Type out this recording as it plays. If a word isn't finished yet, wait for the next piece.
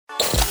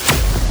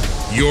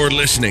You're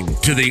listening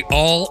to the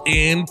All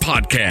In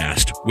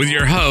Podcast with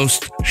your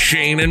hosts,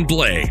 Shane and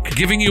Blake,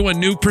 giving you a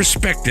new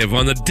perspective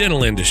on the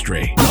dental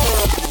industry.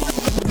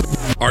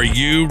 Are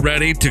you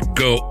ready to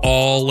go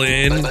all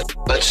in?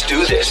 Let's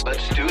do this.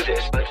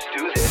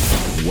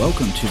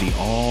 Welcome to the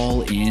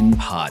All In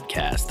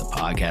Podcast, the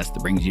podcast that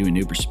brings you a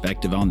new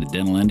perspective on the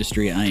dental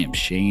industry. I am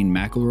Shane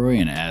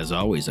McElroy, and as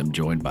always, I'm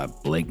joined by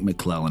Blake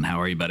McClellan.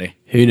 How are you, buddy?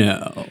 Hey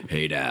now.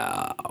 Hey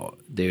now.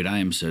 Dude, I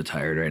am so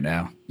tired right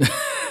now.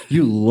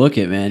 You look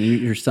it, man.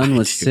 Your son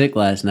was sick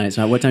last night.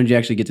 So what time did you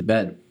actually get to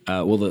bed?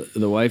 Well,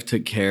 the wife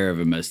took care of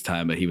him this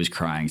time, but he was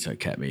crying, so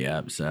it kept me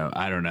up. So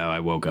I don't know.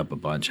 I woke up a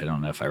bunch. I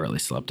don't know if I really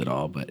slept at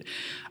all, but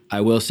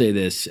I will say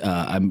this.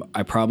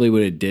 I probably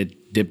would have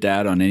dipped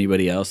out on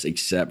anybody else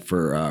except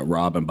for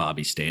Rob and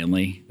Bobbi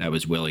Stanley. That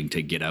was willing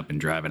to get up and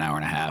drive an hour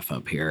and a half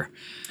up here.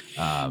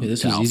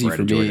 This was easy for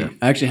me. Georgia.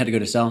 I actually had to go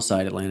to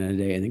Southside Atlanta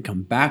today and then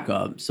come back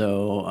up.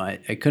 So I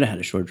could have had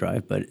a short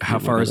drive, but how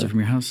far is it from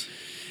your house?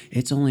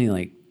 It's only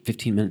like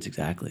 15 minutes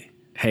exactly.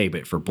 Hey,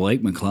 but for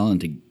Blake McClellan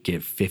to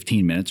give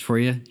 15 minutes for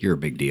you, you're a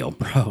big deal.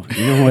 Bro,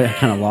 you know what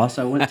kind of loss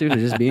I went through for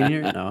just being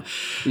here? No.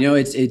 You know,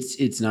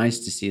 it's nice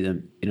to see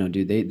them. You know,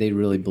 dude, they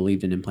really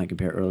believed in Implant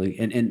MBA early.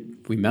 And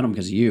we met them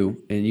because of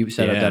you, and you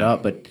set that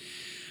up. But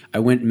I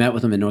went and met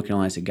with them in North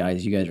Carolina. I said,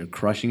 guys, you guys are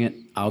crushing it.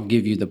 I'll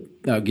get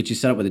you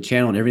set up with a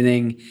channel and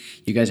everything.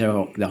 You guys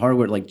have the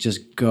hardware. Like,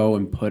 just go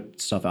and put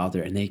stuff out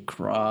there, and they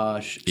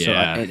crush.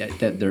 Yeah.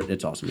 So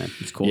it's awesome, man.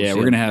 It's cool. Yeah,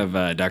 we're gonna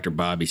have Dr.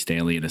 Bobbi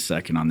Stanley in a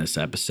second on this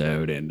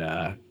episode,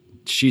 and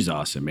she's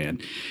awesome, man.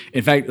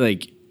 In fact,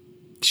 like,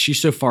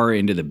 she's so far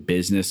into the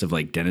business of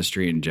like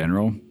dentistry in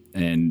general.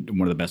 And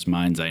one of the best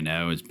minds I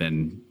know has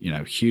been,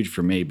 huge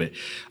for me. But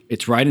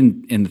it's right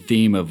in the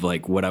theme of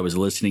like what I was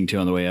listening to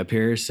on the way up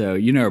here. So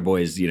our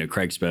boys,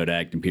 Craig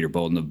Spodak and Peter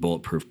Boulden of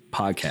Bulletproof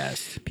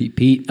podcast.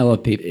 Pete, I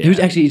love Pete.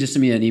 Yeah. He just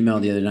sent me an email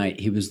the other night.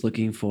 He was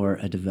looking for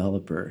a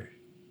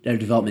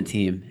development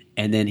team.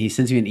 And then he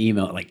sends me an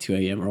email at like 2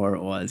 a.m. or whatever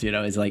it was.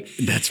 He's like,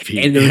 that's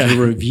Pete. And there was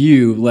a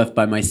review left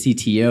by my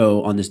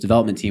CTO on this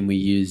development team we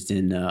used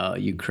in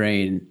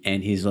Ukraine.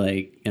 And he's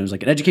like, it was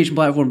like an education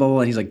platform, blah, blah,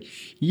 blah. And he's like,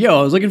 yo,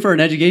 I was looking for an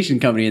education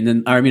company. And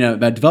then,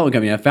 a development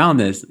company. I found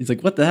this. He's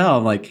like, what the hell?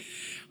 I'm like,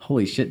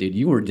 holy shit, dude,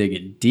 you were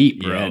digging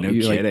deep, bro. Yeah, no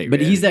kidding,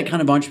 but man. He's that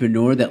kind of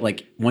entrepreneur that,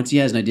 like, once he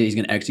has an idea, he's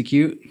going to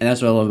execute. And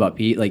that's what I love about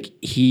Pete. Like,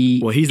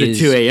 he's a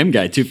 2 a.m.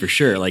 guy, too, for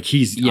sure. Like,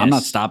 I'm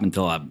not stopping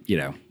until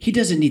He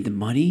doesn't need the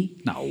money.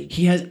 No.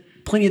 He has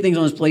plenty of things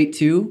on his plate,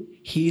 too.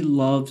 He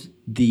loves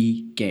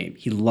the game.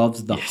 He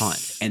loves the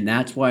hunt. And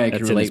that's why I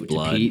can relate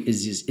to Pete.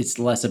 It's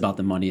less about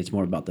the money. It's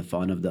more about the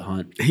fun of the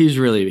hunt. He's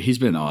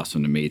been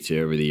awesome to me,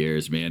 too, over the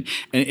years, man.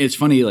 And it's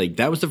funny, like,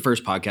 that was the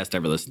first podcast I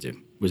ever listened to,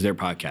 was their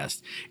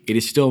podcast. It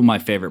is still my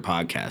favorite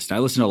podcast. I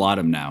listen to a lot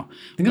of them now.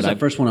 I think it was the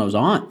first one I was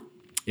on.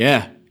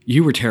 Yeah.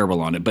 You were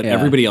terrible on it, but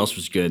everybody else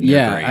was good.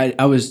 Yeah,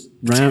 I was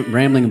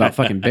rambling about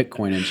fucking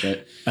Bitcoin and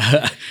shit.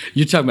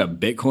 You're talking about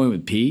Bitcoin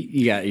with Pete?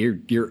 You're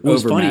it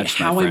was funny overmatched,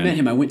 how I met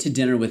him. I went to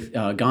dinner with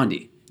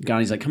Gandhi.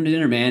 Gandhi's like, come to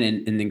dinner, man.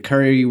 And then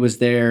Curry was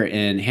there,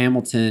 and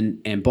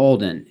Hamilton, and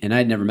Boulden. And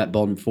I'd never met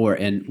Boulden before.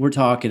 And we're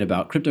talking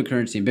about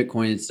cryptocurrency and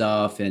Bitcoin and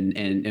stuff and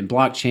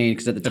blockchain.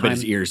 Because at the time,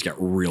 his ears got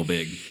real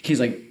big. He's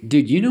like,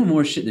 dude, you know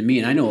more shit than me,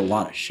 and I know a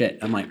lot of shit.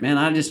 I'm like, man,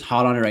 I'm just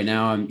hot on it right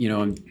now.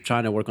 I'm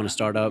trying to work on a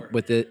startup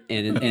with it.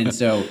 And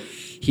so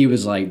he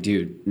was like,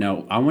 dude,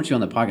 no, I want you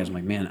on the podcast. I'm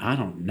like, man, I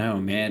don't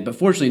know, man. But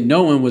fortunately,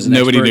 no one was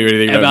Nobody knew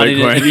anything about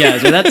Bitcoin. Yeah,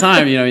 so at that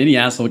time, any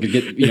asshole could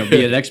get,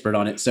 be an expert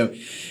on it. So,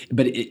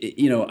 but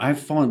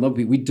I've fallen in love with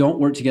people. We don't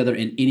work together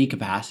in any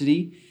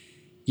capacity,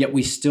 yet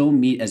we still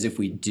meet as if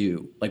we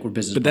do, like we're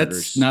business partners. But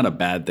that's not a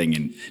bad thing.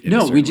 In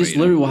no, we just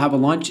literally will have a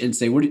lunch and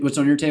say, what's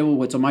on your table?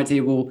 What's on my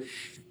table?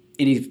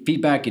 Any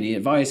feedback, any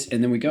advice,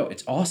 and then we go.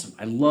 It's awesome.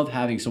 I love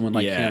having someone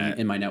like him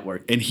in my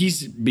network. And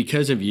he's,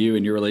 because of you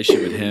and your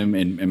relationship with him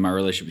and my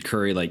relationship with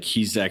Curry, like,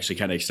 he's actually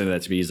kind of extended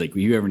that to me. He's like,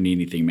 will you ever need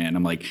anything, man?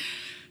 I'm like,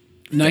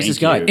 nicest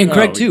guy. And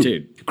Craig, too.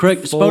 Dude, Craig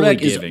Spodak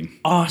is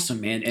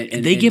awesome, man.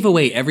 And they give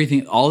away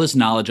everything, all this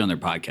knowledge on their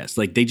podcast.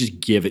 Like, they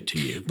just give it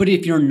to you. But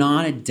if you're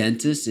not a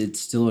dentist,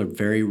 it's still a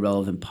very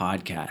relevant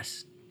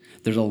podcast.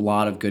 There's a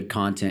lot of good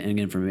content and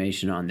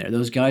information on there.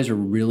 Those guys are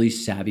really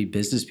savvy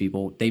business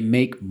people. They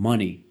make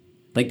money.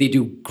 Like, they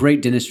do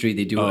great dentistry.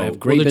 They have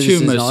great businesses.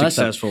 The two and all most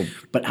that successful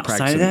stuff. But outside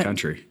practice of in that, the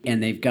country.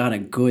 And they've got a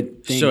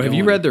good thing. So have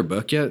you read their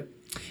book yet?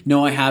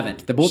 No, I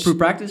haven't. The Bulletproof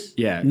Practice?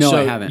 Yeah. No,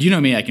 so, I haven't. You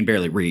know me, I can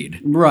barely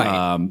read.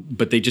 Right.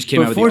 But they just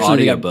came out with the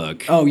audio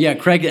book. Oh, yeah.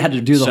 Craig had to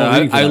do the whole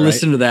reading for I that,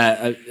 listened to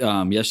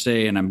that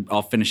yesterday, and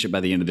I'll finish it by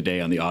the end of the day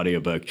on the audio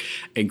book.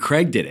 And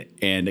Craig did it,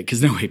 and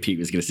because no way Pete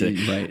was going to say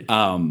it.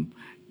 Right.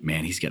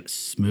 Man, he's got a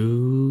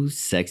smooth,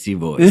 sexy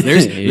voice.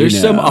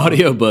 There's some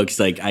audio books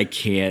like I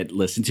can't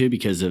listen to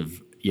because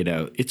of,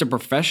 it's a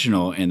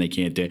professional and they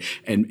can't do it.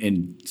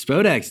 And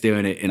Spodak's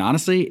doing it, and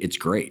honestly, it's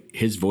great.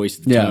 His voice,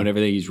 the tone,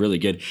 everything, he's really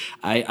good.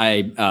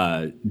 I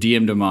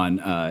DM'd him on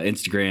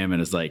Instagram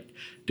and was like,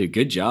 dude,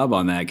 good job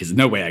on that, because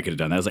no way I could have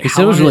done that. I was like, it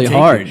was really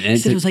hard. He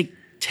said it was like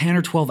 10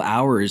 or 12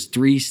 hours,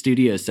 3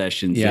 studio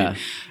sessions. Yeah.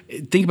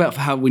 And think about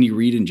how when you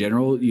read in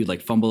general, you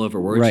like fumble over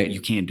words. Right.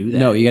 You can't do that.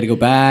 No, you got to go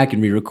back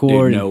and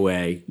re-record. Dude, no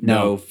way.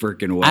 No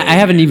freaking way. I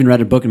haven't even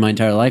read a book in my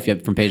entire life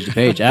yet from page to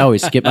page. I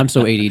always skip. I'm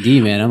so ADD,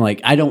 man. I'm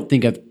like, I don't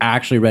think I've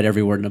actually read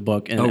every word in a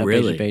book and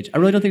page to page. I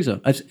really don't think so.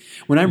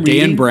 When I'm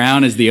reading, Dan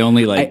Brown is the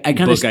only like I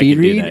kind of book speed I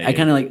can do read. that, I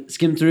kind of like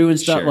skim through and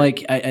stuff. Sure.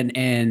 Like,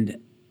 and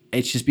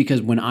it's just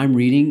because when I'm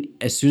reading,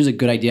 as soon as a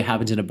good idea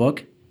happens in a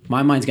book,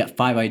 my mind's got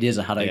 5 ideas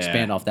of how to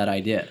expand off that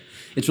idea.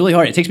 It's really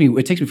hard. It takes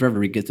me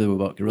forever to get through a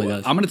book. It really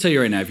does. I'm going to tell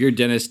you right now, if you're a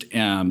dentist,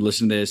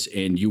 listen to this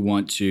and you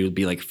want to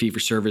be like fee for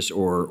service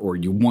or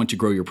you want to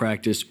grow your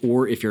practice,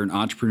 or if you're an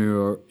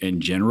entrepreneur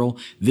in general,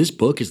 this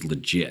book is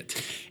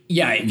legit.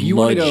 Yeah, if you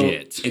want to go,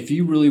 if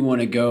you really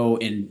want to go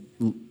and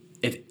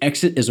if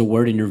exit is a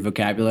word in your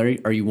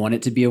vocabulary, or you want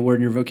it to be a word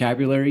in your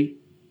vocabulary,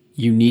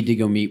 you need to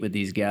go meet with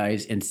these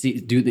guys and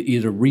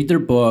either read their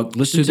book,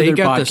 listen to their podcast.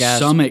 So they got the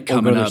summit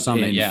coming up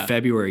in yeah.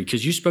 February,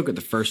 because you spoke at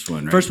the first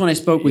one, right? First one I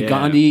spoke with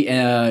Gandhi,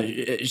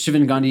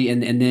 Shivan Gandhi,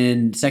 and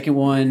then second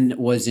one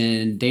was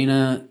in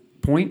Dana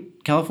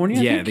Point,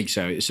 California. I think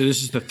so. So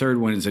this is the third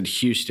one. It's in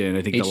Houston.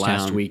 I think H-Town. The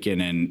last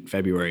weekend in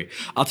February.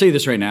 I'll tell you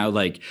this right now.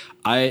 Like,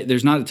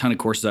 there's not a ton of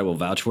courses I will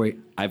vouch for.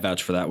 I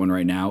vouch for that one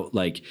right now.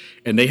 Like,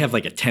 and they have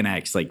like a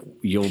 10x. Like,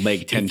 you'll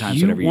make 10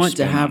 times whatever you spend. If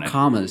you want to have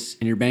commas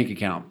in your bank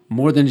account,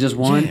 more than just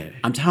one,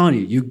 I'm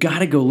telling you got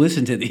to go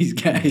listen to these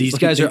guys. These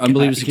guys are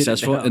unbelievably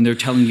successful, and they're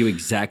telling you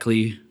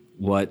exactly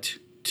what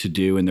to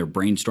do, and they're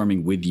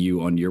brainstorming with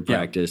you on your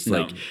practice.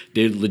 Like,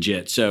 they're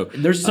legit. So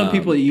there's some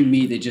people that you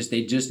meet that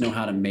they just know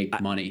how to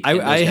make money.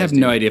 I have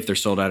no idea if they're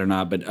sold out or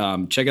not, but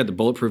check out the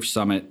Bulletproof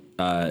Summit.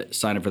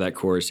 Sign up for that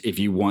course if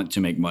you want to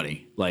make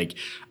money. Like,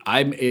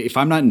 if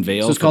I'm not in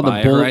Vail, so it's called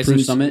the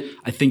Bulletproof Summit.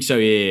 I think so.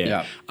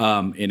 Yeah.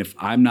 And if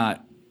I'm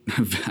not,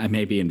 I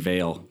may be in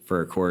Vail for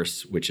a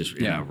course, which is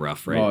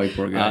rough, right? Oh, you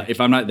poor guy. If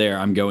I'm not there,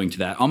 I'm going to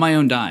that on my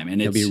own dime, and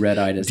You'll it's be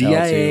red-eyed as hell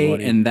DIA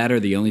too. and that are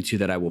the only 2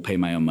 that I will pay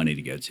my own money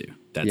to go to.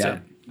 That's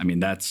it. I mean,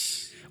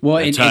 that's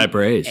high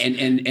praise.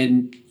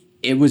 And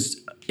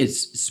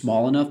it's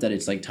small enough that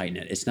it's like tight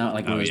knit. It's not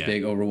like one of those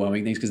big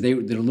overwhelming things, because they're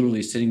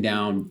literally sitting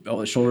down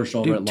shoulder to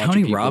shoulder. Dude, at lunch.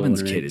 Tony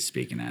Robbins' kid is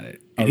speaking at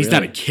it, and he's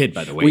really? not a kid,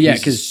 by the way. Well, yeah,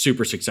 he's a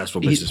super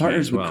successful he's businessman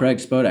partners as well. with Craig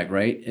Spodak,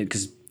 right?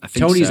 Because I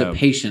think Tony's so. a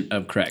patient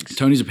of Craig's.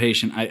 Tony's a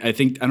patient. I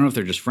think, I don't know if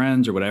they're just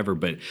friends or whatever,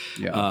 but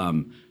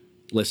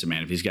listen,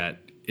 man, if he's got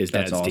his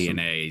dad's awesome.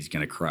 DNA, he's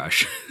gonna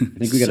crush. I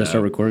think we got to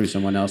start recording with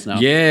someone else now.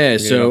 Yeah.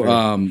 So,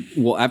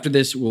 well, after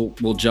this,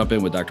 we'll jump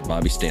in with Dr.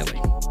 Bobbi Stanley.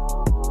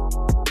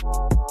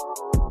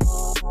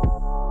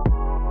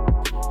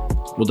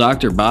 Well,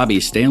 Dr.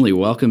 Bobbi Stanley,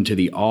 welcome to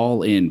the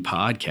All In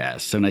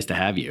podcast. So nice to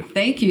have you.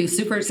 Thank you.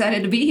 Super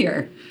excited to be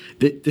here.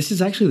 This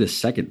is actually the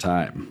second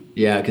time.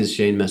 Yeah, because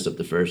Shane messed up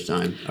the first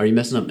time. Are you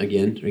messing up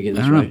again? Are you getting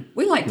this I don't know. right?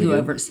 We like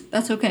do-overs.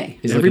 That's okay.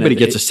 Everybody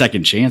gets a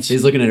second chance.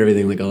 He's looking at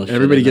everything like, oh, shit,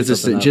 everybody gets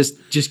a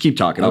just keep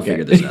talking. I'll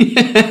figure this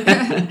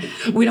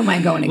out. We don't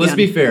mind going again. Let's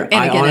be fair. And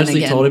I again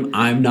honestly told him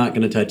I'm not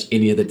going to touch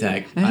any of the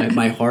tech.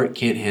 My heart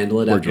can't handle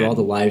it after good. all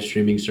the live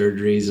streaming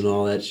surgeries and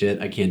all that shit.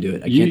 I can't do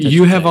it. I can't touch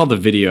You the have tech. all the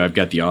video. I've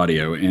got the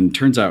audio, and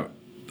turns out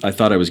I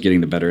thought I was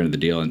getting the better end of the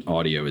deal, and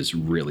audio is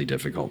really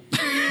difficult.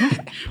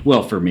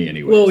 Well, for me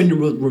anyway. Well, when you're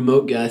with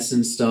remote guests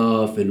and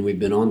stuff, and we've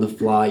been on the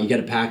fly, you got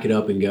to pack it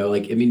up and go.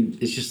 Like, I mean,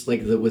 it's just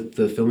like with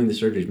the filming the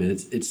surgeries, man.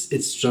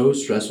 It's so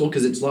stressful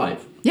because it's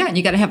live. Yeah, and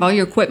you got to have all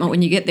your equipment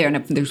when you get there. And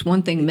if there's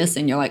one thing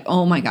missing, you're like,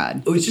 oh my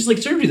God. Oh, it's just like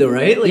surgery, though,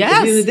 right? Like,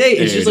 at the end of the day,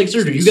 it's just like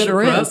surgery. You got to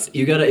prep.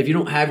 You got to. If you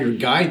don't have your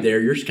guide there,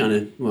 you're just kind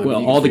of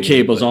well, all the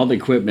cables, all the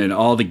equipment,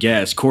 all the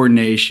guests,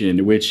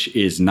 coordination, which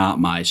is not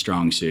my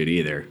strong suit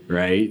either,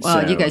 right?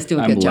 Well, you guys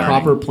do a good job.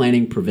 Proper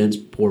planning prevents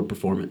poor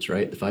performance,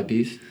 right? The 5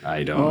 Ps.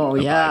 I don't. Oh,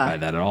 yeah. By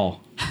that at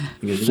all.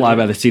 Fly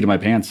by the seat of my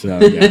pants. So,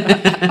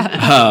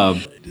 yeah.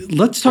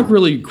 Let's talk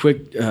really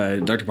quick,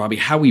 Dr. Bobbi,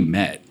 how we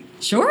met.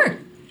 Sure.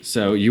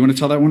 So you want to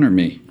tell that one or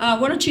me?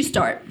 Why don't you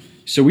start?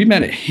 So we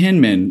met at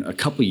Hinman a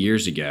couple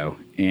years ago,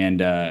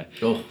 and I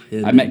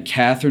met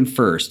Catherine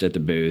first at the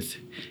booth,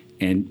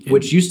 and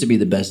which used to be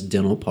the best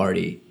dental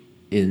party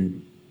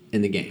in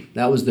the game.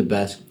 That was the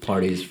best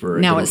parties for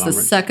a now dental it's conference.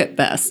 the second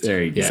best.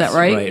 There you go. Is that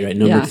right? Right.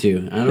 Number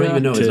 2. I don't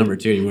even know it's number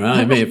 2 anymore.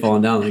 I may have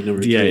fallen down like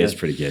number 2. Yeah, it's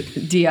pretty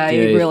good.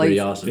 DIA really pretty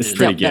awesome. It's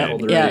pretty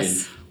good.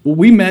 Yes. Well,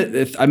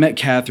 I met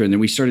Catherine, and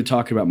we started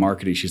talking about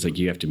marketing. She's like,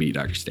 you have to meet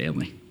Dr.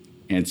 Stanley.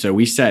 And so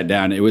we sat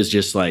down. It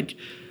was like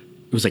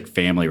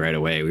family right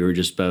away. We were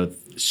just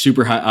both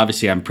super high.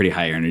 Obviously, I'm pretty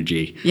high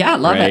energy. Yeah, I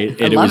love it.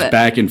 And it was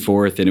back and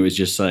forth, and it was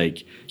just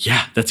like,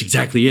 yeah, that's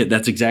exactly it.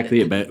 That's exactly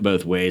it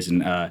both ways.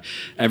 And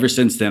ever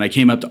since then, I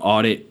came up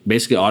to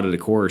basically audit a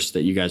course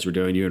that you guys were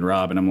doing, you and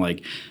Rob, and I'm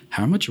like,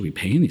 how much are we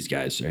paying these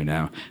guys right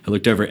now? I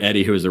looked over at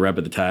Eddie, who was the rep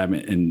at the time,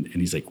 and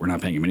he's like, we're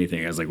not paying him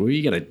anything. I was like, well,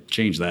 you got to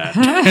change that.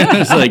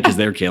 It's like, because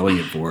they're killing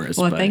it for us.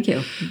 Well, thank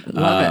you.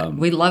 Love it.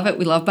 We love it.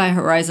 We love By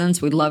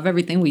Horizons. We love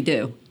everything we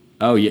do.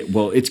 Oh, yeah.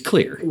 Well, it's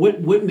clear.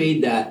 What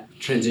made that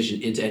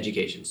transition into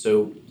education?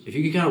 So if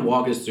you could kind of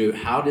walk us through,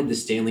 how did the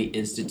Stanley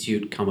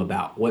Institute come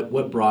about?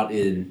 What brought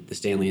in the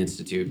Stanley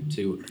Institute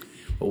to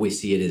what we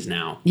see it is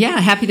now? Yeah,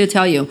 happy to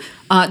tell you.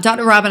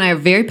 Dr. Rob and I are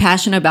very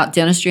passionate about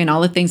dentistry and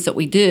all the things that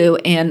we do.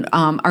 And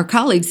our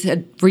colleagues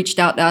had reached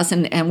out to us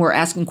and were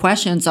asking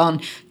questions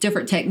on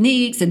different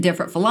techniques and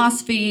different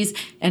philosophies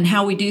and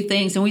how we do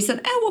things. And we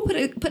said, we'll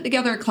put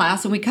together a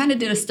class. And we kind of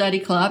did a study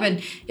club,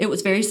 and it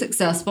was very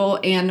successful.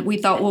 And we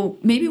thought, well,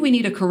 maybe we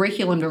need a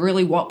curriculum to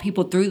really walk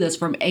people through this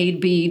from A to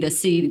B to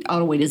C all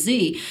the way to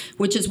Z,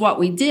 which is what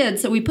we did.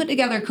 So we put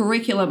together a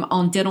curriculum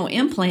on dental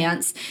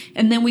implants,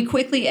 and then we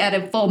quickly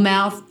added full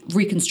mouth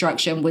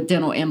reconstruction with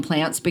dental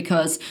implants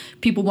because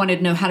people wanted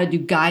to know how to do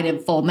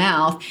guided full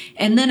mouth.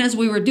 And then as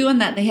we were doing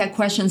that, they had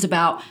questions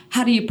about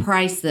how do you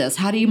price this?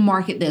 How do you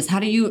market this? How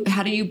do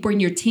you bring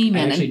your team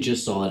in? I actually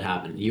just saw it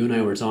happen. You and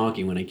I were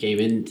talking when I came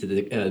into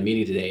the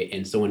meeting today,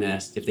 and someone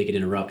asked if they could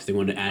interrupt because they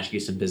wanted to ask you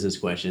some business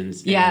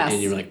questions. Yes.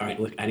 And you're like, all right,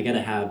 look, I got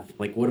to have,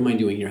 like, what am I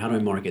doing here? How do I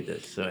market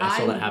this? So I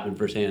saw that happen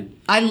firsthand.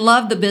 I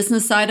love the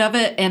business side of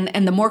it.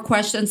 And the more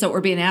questions that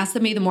were being asked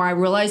of me, the more I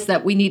realized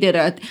that we needed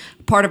a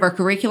part of our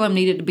curriculum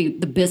needed to be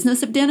the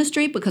business of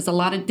dentistry, because a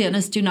lot of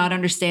dentists do not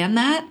understand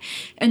that.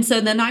 And so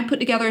then I put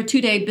together a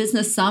 2-day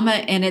business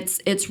summit, and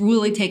it's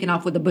really taken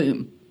off with a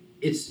boom.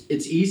 It's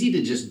easy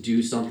to just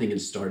do something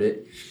and start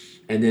it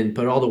and then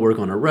put all the work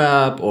on a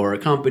rep or a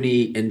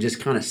company and just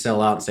kind of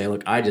sell out and say,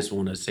 look, I just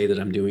want to say that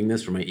I'm doing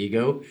this for my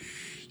ego.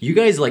 You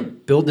guys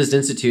like build this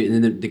institute,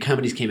 and then the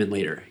companies came in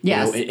later.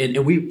 Yes. You know?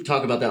 And we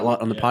talk about that a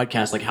lot on the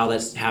podcast, like how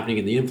that's happening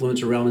in the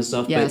influencer realm and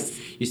stuff. Yes.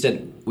 But you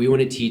said we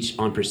want to teach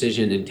on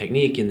precision and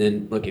technique, and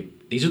then look, if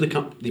these are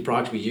the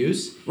products we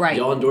use. Right.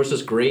 Y'all endorse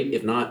us, great.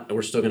 If not,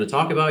 we're still going to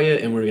talk about you,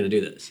 and we're going to do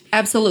this.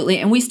 Absolutely.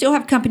 And we still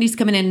have companies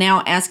coming in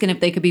now asking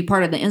if they could be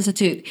part of the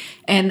Institute.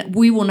 And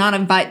we will not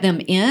invite them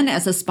in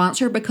as a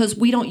sponsor because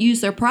we don't use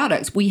their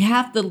products. We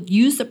have to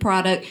use the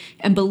product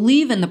and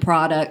believe in the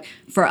product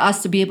for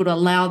us to be able to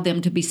allow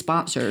them to be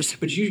sponsors.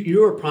 But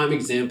you're a prime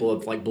example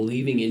of like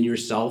believing in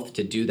yourself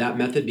to do that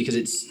method, because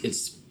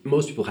it's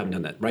most people haven't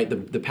done that, right?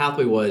 The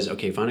pathway was,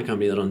 okay, find a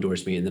company that'll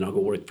endorse me and then I'll go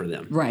work for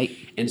them. Right.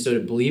 And so to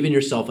believe in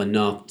yourself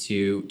enough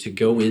to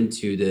go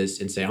into this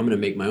and say, I'm going to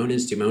make my own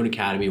institute, my own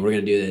academy, we're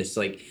going to do this,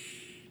 like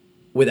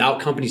without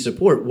company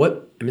support,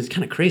 it's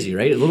kind of crazy,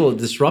 right? A little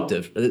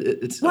disruptive.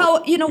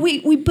 Well,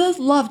 we both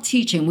love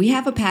teaching. We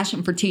have a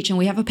passion for teaching.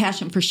 We have a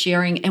passion for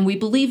sharing, and we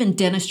believe in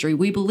dentistry.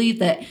 We believe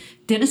that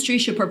dentistry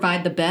should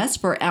provide the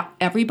best for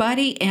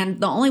everybody,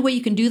 and the only way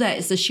you can do that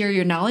is to share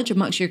your knowledge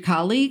amongst your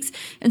colleagues.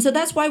 And so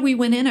that's why we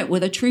went in it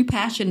with a true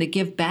passion to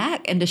give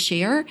back and to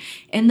share,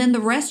 and then the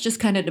rest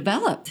just kind of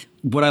developed.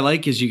 What I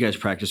like is you guys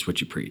practice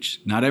what you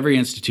preach. Not every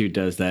institute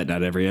does that.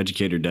 Not every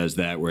educator does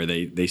that, where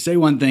they say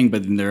one thing,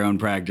 but in their own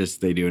practice,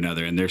 they do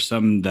another. And there's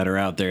some that are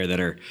out there that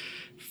are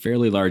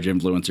fairly large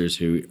influencers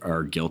who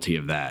are guilty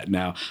of that.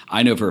 Now,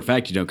 I know for a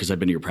fact you don't, because I've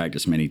been to your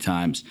practice many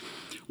times.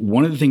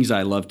 One of the things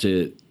I love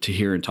to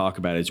hear and talk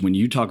about is when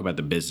you talk about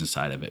the business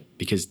side of it,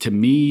 because to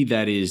me,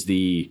 that is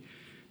the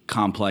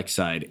complex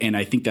side. And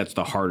I think that's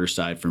the harder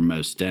side for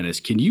most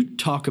dentists. Can you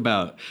talk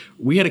about,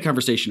 we had a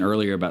conversation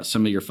earlier about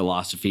some of your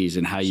philosophies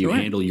and how you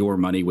handle your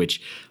money,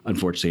 which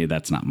unfortunately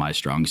that's not my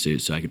strong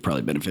suit. So I could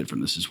probably benefit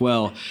from this as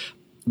well.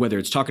 Whether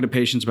it's talking to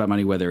patients about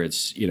money, whether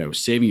it's,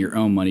 saving your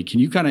own money, can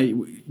you kind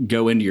of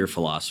go into your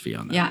philosophy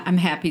on that? Yeah, I'm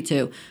happy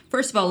to.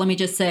 First of all, let me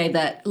just say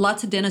that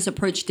lots of dentists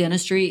approach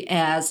dentistry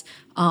as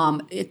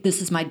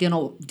this is my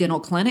dental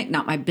clinic,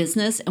 not my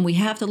business. And we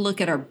have to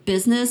look at our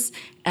business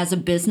as a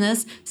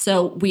business.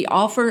 So we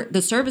offer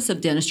the service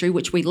of dentistry,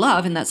 which we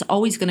love, and that's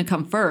always going to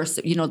come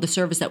first, the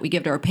service that we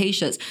give to our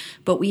patients.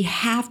 But we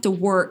have to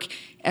work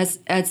as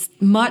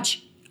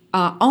much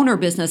on our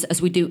business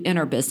as we do in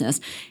our business.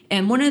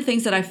 And one of the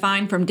things that I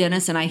find from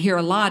dentists, and I hear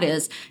a lot,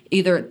 is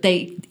either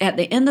they, at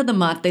the end of the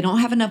month, they don't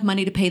have enough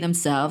money to pay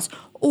themselves,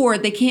 or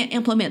they can't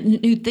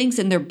implement new things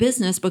in their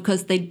business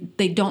because they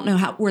don't know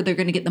where they're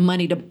going to get the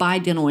money to buy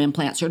dental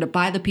implants or to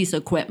buy the piece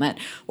of equipment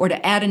or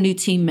to add a new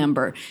team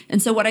member.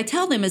 And so what I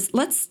tell them is,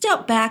 let's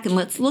step back and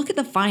let's look at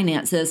the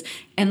finances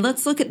and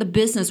let's look at the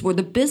business where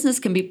the business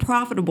can be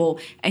profitable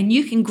and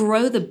you can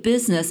grow the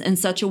business in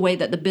such a way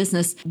that the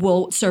business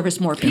will service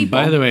more people. And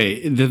by the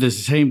way, they're the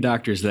same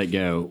doctors that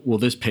go, well,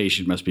 this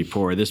patient must be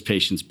poor. This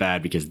patient's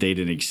bad because they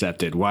didn't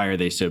accept it. Why are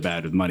they so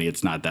bad with money?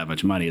 It's not that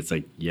much money. It's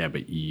like, yeah,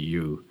 but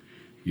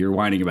you're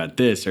whining about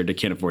this or they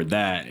can't afford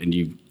that, and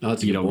you don't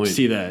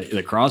see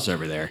the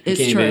crossover there. You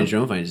can't manage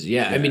your own finances.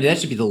 Yeah, I mean, that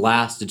should be the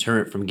last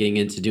deterrent from getting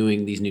into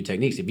doing these new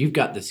techniques. If you've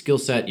got the skill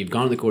set, you've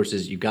gone to the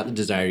courses, you've got the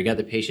desire, you got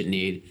the patient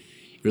need,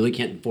 you really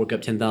can't fork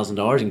up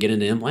 $10,000 and get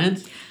into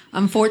implants.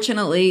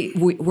 Unfortunately,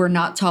 we're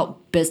not taught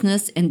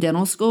business in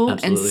dental school.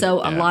 Absolutely. And so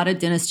a lot of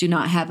dentists do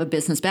not have a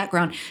business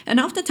background. And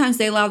oftentimes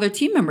they allow their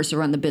team members to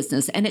run the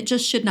business. And it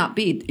just should not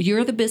be.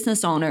 You're the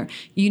business owner.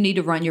 You need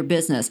to run your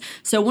business.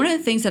 So one of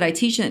the things that I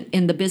teach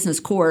in the business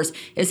course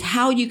is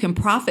how you can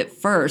profit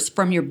first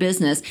from your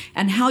business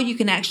and how you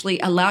can actually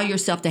allow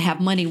yourself to have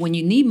money when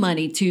you need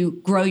money to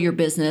grow your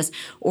business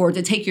or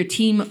to take your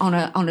team on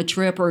a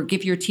trip or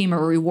give your team a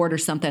reward or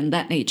something of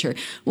that nature.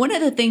 One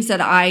of the things that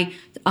I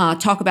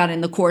talk about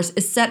in the course course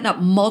is setting up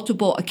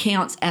multiple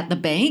accounts at the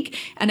bank.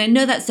 And I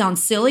know that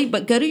sounds silly,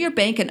 but go to your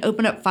bank and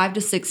open up 5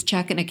 to 6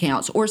 checking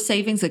accounts or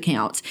savings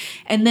accounts.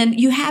 And then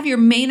you have your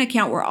main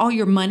account where all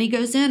your money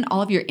goes in,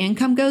 all of your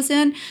income goes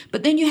in,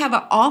 but then you have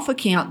an off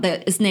account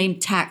that is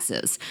named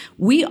taxes.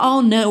 We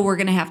all know we're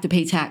going to have to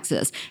pay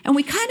taxes, and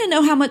we kind of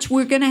know how much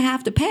we're going to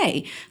have to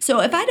pay.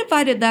 So if I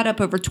divided that up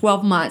over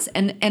 12 months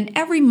and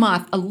every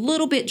month a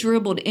little bit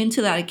dribbled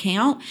into that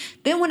account,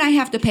 then when I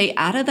have to pay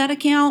out of that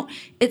account,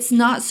 it's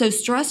not so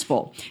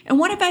stressful. And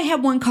what if I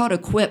had one called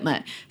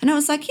equipment? And I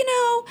was like,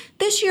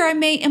 this year I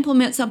may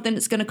implement something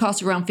that's going to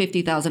cost around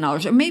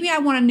 $50,000, or maybe I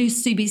want a new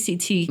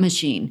CBCT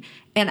machine.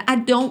 And I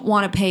don't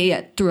want to pay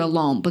it through a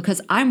loan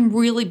because I'm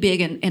really big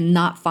in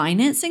not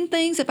financing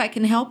things if I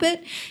can help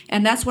it.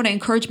 And that's what I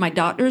encourage my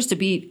doctors to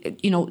be,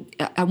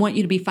 I want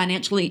you to be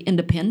financially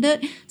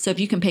independent. So if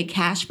you can pay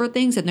cash for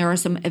things, and there are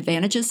some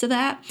advantages to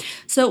that.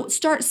 So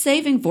start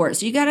saving for it.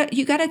 So you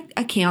got an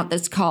account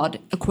that's called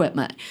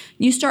equipment.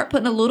 You start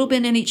putting a little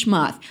bit in each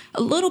month. A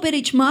little bit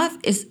each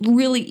month is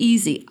really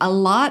easy. A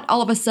lot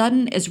all of a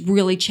sudden is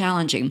really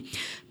challenging.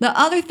 The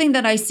other thing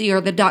that I see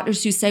are the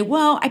doctors who say,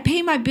 well, I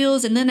pay my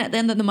bills and then at the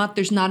end of the month,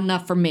 there's not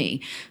enough for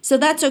me. So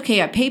that's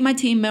okay. I paid my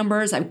team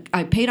members. I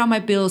paid all my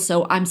bills,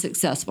 so I'm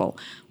successful.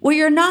 Well,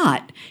 you're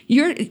not.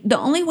 The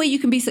only way you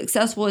can be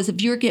successful is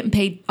if you're getting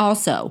paid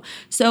also.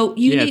 So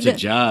you need it's a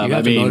job. You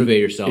have to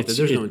motivate yourself.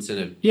 There's no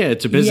incentive. Yeah,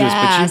 it's a business,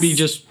 Yes. but you'd be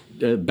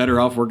just better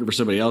off working for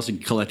somebody else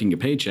and collecting a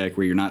paycheck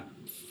where you're not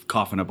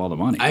coughing up all the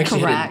money. I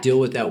actually had Correct. to deal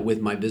with that with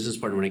my business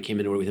partner when I came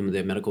in to work with him with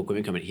the medical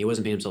equipment company. He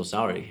wasn't paying himself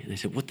salary. And I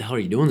said, what the hell are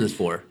you doing this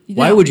for?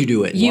 Why would you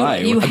do it? You Why?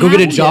 you I go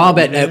get a have job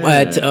to.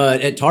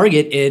 at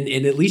Target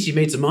and at least you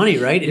made some money,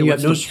 right? And you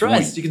have what's no the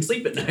stress. point? You can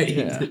sleep at night.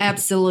 Yeah.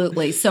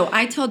 Absolutely. So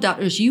I tell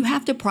doctors, you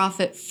have to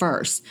profit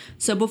first.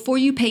 So before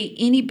you pay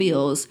any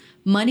bills,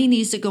 money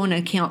needs to go in an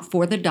account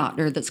for the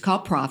doctor that's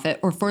called profit,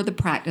 or for the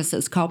practice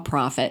that's called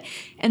profit.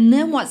 And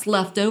then what's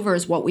left over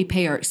is what we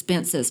pay our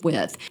expenses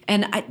with.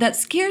 And that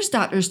scares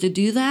doctors to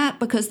do that,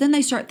 because then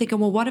they start thinking,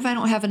 well, what if I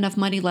don't have enough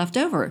money left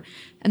over?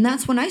 And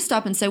that's when I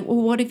stop and say, well,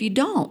 what if you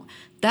don't?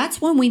 That's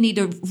when we need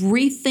to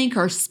rethink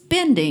our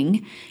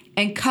spending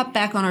and cut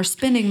back on our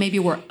spending. Maybe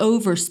we're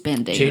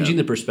overspending. Changing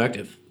the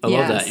perspective. I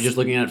love that. You're just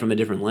looking at it from a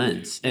different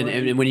lens.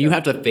 And when you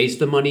have to face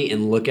the money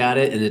and look at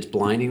it and it's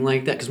blinding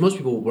like that, because most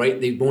people, right,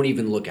 they won't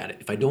even look at it.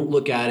 If I don't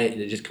look at it and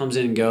it just comes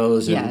in and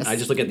goes, and Yes. I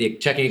just look at the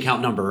checking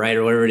account number, right,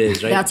 or whatever it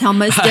is, right? That's how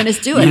most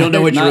dentists do it. You don't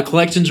know what your Not-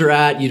 collections are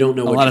at. You don't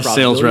know A what lot your of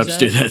sales profitability's reps at.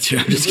 do that too.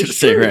 I'm just going to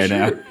say right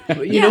now.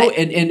 But, you know,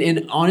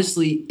 and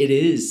honestly, it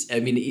is. I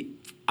mean,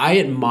 I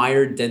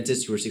admire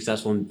dentists who are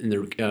successful in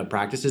their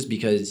practices,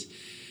 because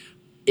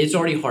it's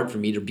already hard for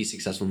me to be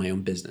successful in my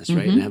own business,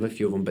 right? And I have a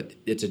few of them, but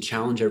it's a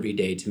challenge every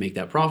day to make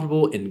that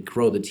profitable and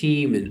grow the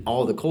team and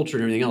all the culture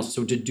and everything else.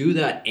 So to do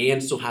that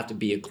and still have to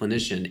be a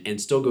clinician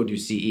and still go do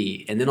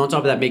CE, and then on top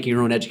of that, making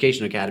your own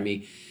education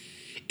academy,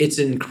 it's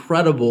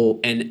incredible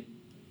and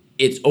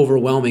it's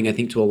overwhelming, I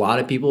think, to a lot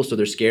of people. So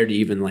they're scared to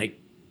even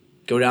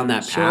go down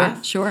that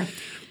path. Sure.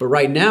 But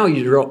right now,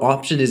 your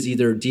option is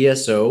either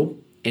DSO,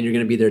 and you're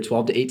going to be there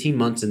 12 to 18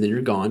 months, and then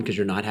you're gone because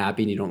you're not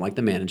happy and you don't like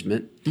the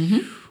management.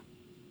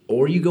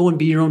 Or you go and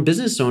be your own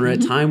business owner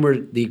at a time where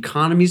the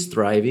economy's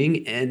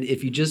thriving, and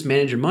if you just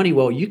manage your money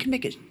well, you can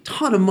make a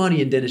ton of money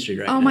in dentistry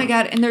right now. Oh my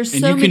God. And there's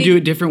And so you many. can do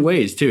it different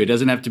ways too. It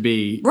doesn't have to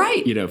be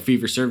Right. fee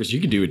for service.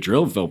 You can do a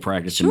drill fill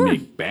practice Sure. and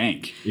make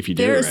bank if you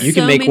do There's it right. You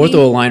can so make many-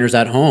 ortho aligners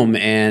at home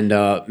and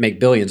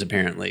make billions,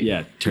 apparently.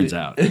 Yeah, turns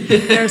out.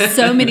 There's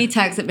so many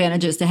tax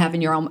advantages to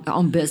having your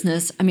own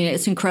business. I mean,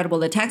 it's incredible.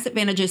 The tax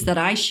advantages that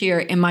I share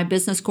in my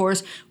business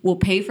course will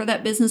pay for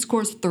that business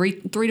course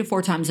three to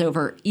four times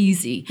over,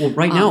 easy. Well,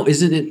 right now,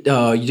 isn't it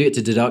you get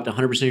to deduct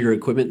 100% of your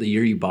equipment the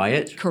year you buy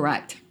it?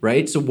 Correct.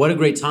 Right? So what a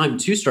great time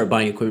to start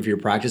buying equipment for your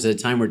practice at a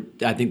time where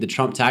I think the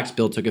Trump tax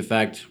bill took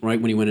effect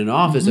right when he went into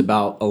office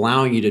about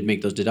allowing you to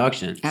make those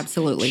deductions.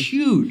 Absolutely.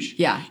 Huge.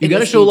 Yeah, You it got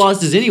to is show huge.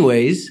 losses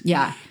anyways.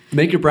 Yeah.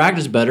 Make your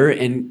practice better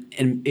and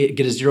get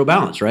a zero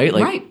balance, right?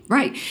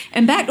 Right.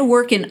 And back to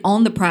working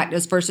on the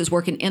practice versus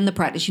working in the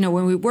practice.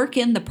 When we work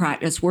in the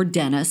practice, we're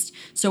dentists,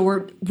 so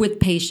we're with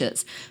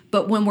patients.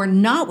 But when we're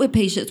not with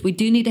patients, we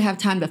do need to have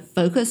time to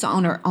focus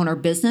on our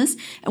business,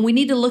 and we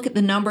need to look at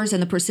the numbers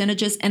and the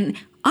percentages. And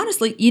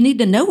honestly, you need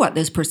to know what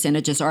those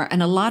percentages are,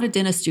 and a lot of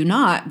dentists do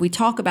not. We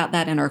talk about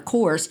that in our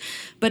course,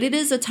 but it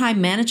is a time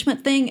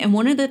management thing. And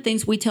one of the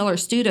things we tell our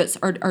students,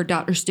 our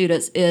doctor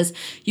students, is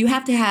you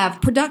have to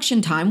have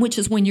production time, which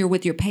is when you're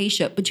with your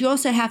patient, but you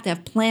also have to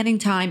have planning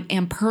time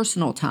and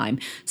personal time.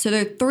 So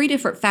there are 3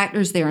 different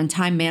factors there in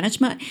time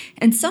management,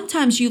 and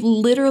sometimes you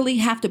literally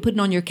have to put it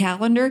on your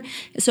calendar.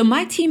 So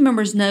my team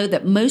members know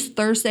that most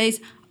Thursdays,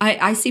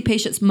 I see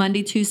patients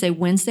Monday, Tuesday,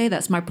 Wednesday.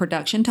 That's my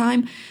production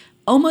time.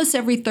 Almost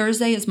every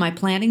Thursday is my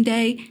planning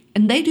day,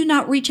 and they do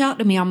not reach out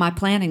to me on my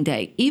planning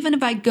day. Even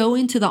if I go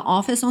into the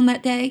office on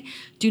that day,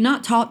 do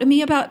not talk to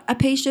me about a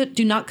patient.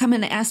 Do not come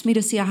in and ask me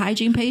to see a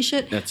hygiene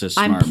patient. That's a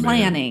smart I'm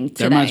planning move.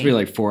 today. That reminds me of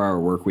like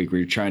 4-hour work week where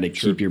you're trying to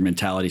keep your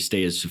mentality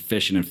stay as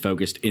sufficient and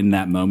focused in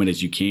that moment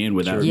as you can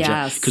without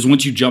Yes. because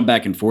once you jump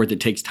back and forth, it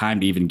takes time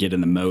to even get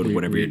in the mode of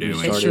whatever you're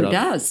doing. It sure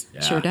does.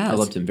 Yeah. Sure does. I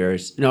love to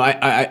embarrass. No,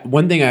 I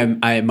one thing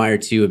I admire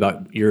too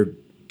about your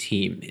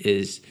team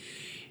is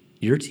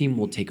your team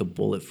will take a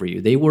bullet for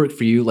you. They work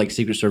for you like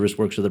Secret Service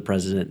works for the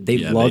president. They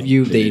love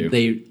you.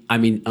 They I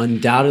mean,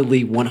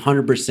 undoubtedly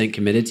 100%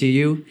 committed to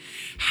you.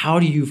 How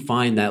do you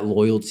find that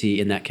loyalty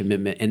and that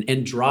commitment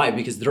and drive?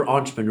 Because they're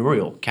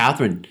entrepreneurial.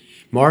 Catherine,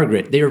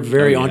 Margaret, they are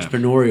very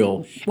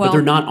entrepreneurial, but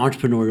they're not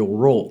entrepreneurial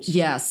roles.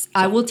 Yes,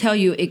 I will tell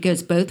you it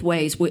goes both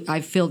ways. I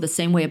feel the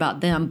same way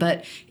about them,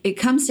 but it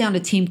comes down to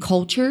team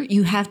culture.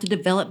 You have to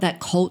develop that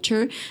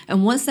culture.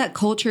 And once that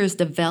culture is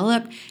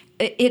developed,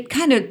 it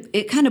kind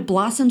of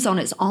blossoms on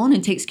its own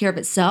and takes care of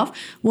itself.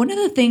 One of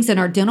the things in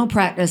our dental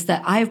practice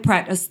that I have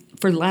practiced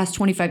for the last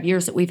 25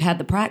 years that we've had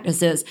the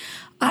practice is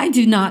I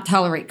do not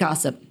tolerate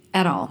gossip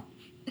at all.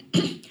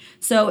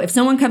 So if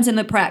someone comes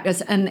into the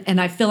practice and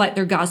I feel like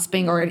they're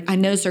gossiping or I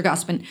notice they're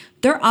gossiping,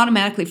 they're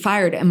automatically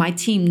fired, and my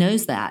team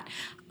knows that.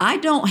 I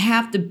don't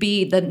have to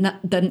be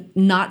the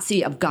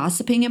Nazi of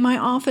gossiping in my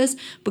office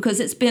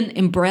because it's been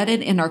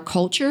embedded in our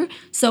culture.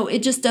 So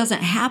it just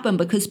doesn't happen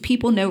because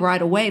people know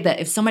right away that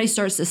if somebody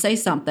starts to say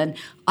something,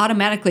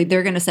 automatically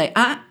they're going to say,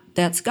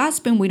 that's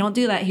gossiping. We don't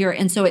do that here.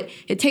 And so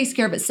it takes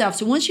care of itself.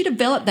 So once you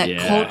develop that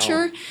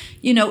culture,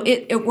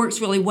 it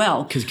works really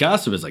well. Because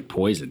gossip is like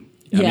poison.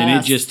 I mean,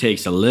 it just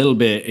takes a little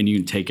bit, and you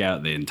can take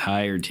out the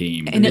entire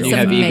team. And it's you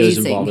have amazing. egos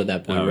involved at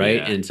that point, right?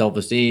 Yeah. And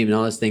self-esteem and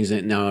all those things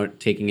that now are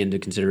taking into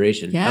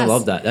consideration. Yes. I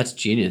love that. That's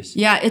genius.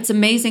 Yeah, it's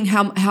amazing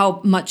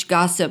how much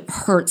gossip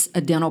hurts a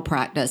dental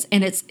practice,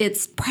 and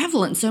it's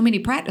prevalent in so many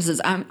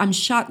practices. I'm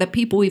shocked that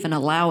people even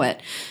allow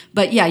it.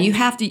 But yeah, you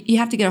have to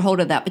get a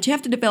hold of that. But you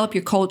have to develop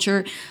your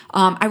culture.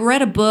 I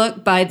read a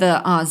book by the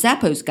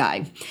Zappos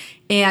guy.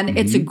 And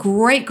it's a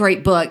great,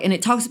 great book. And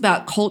it talks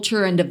about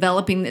culture and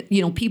developing,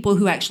 people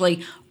who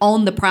actually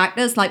own the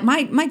practice. Like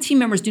my team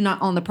members do not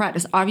own the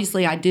practice.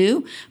 Obviously I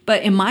do.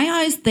 But in my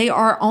eyes, they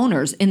are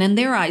owners. And in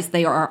their eyes,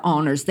 they are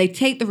owners. They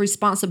take the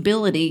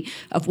responsibility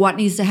of what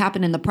needs to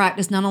happen in the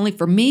practice, not only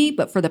for me,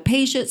 but for the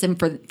patients and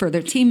for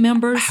their team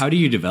members. How do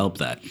you develop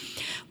that?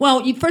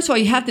 Well, first of all,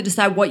 you have to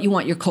decide what you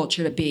want your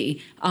culture to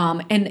be.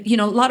 And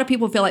a lot of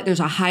people feel like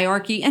there's a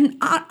hierarchy. And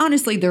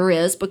honestly, there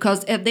is,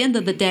 because at the end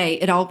of the day,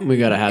 we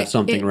got to have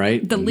something,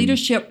 right? The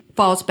leadership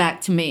falls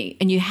back to me.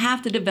 And you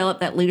have to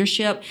develop that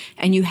leadership,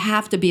 and you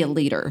have to be a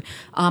leader.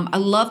 I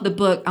love the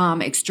book,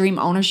 Extreme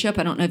Ownership.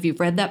 I don't know if you've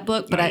read that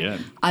book, but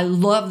I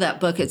love that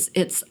book.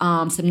 It's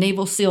some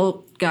Naval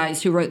SEAL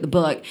guys who wrote the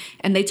book,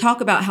 and they talk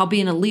about how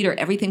being a leader,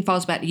 everything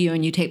falls back to you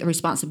and you take the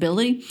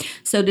responsibility.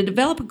 So to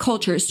develop a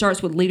culture, it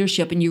starts with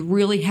leadership, and you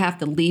really have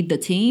to lead the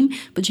team,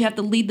 but you have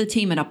to lead the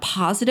team in a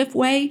positive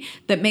way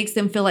that makes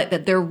them feel like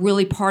that they're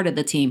really part of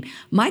the team.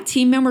 My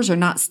team members are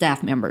not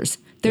staff members.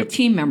 They're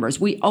team members.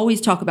 We always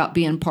talk about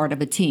being part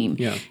of a team.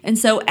 Yeah. And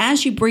so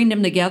as you bring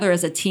them together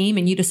as a team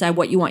and you decide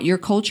what you want your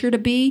culture to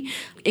be,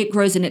 it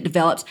grows and it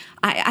develops.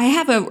 I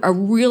have a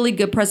really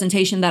good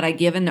presentation that I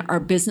give in our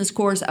business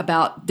course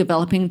about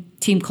developing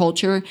team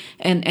culture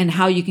and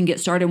how you can get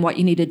started and what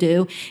you need to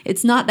do.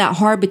 It's not that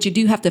hard, but you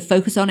do have to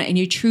focus on it, and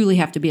you truly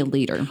have to be a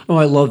leader. Oh,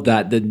 I love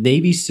that. The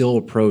Navy SEAL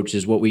approach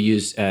is what we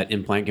use at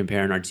Implant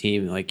Compare in our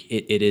team. Like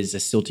it is a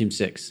SEAL Team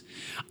 6.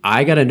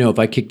 I got to know if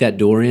I kick that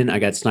door in, I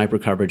got sniper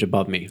coverage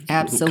above me.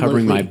 Absolutely.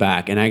 Covering my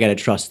back, and I got to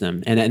trust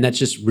them. And that's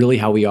just really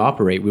how we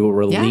operate.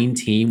 We're a lean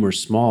team. We're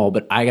small,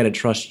 but I got to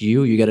trust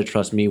you. You got to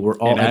trust me. We're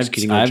all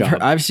executing our job.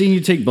 I've seen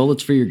you take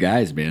bullets for your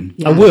guys, man.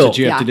 Yeah. I will. That's what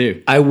you have to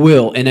do. I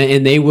will,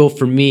 and they will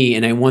for me,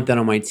 and I want that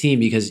on my team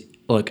because,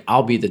 look,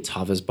 I'll be the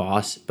toughest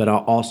boss, but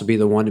I'll also be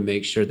the one to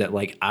make sure that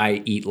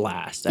I eat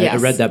last. I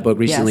read that book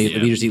recently, The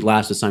Leaders Eat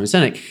Last with Simon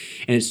Sinek,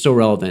 and it's so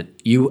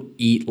relevant. You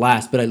eat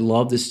last, but I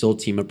love the SEAL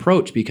team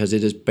approach because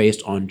it is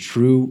based on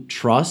true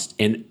trust,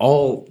 and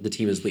all the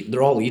team is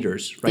they're all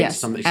leaders, right? Yes, to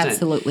some extent.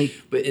 absolutely.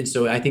 And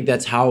so I think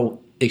that's how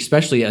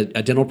especially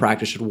a dental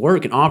practice should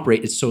work and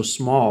operate. It's so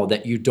small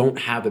that you don't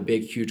have a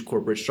big, huge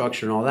corporate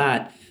structure and all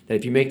that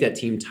if you make that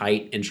team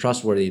tight and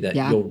trustworthy, that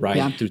you'll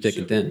ride through thick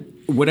and thin.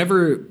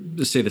 Whatever,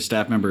 say, the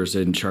staff member is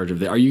in charge of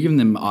that, are you giving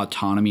them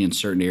autonomy in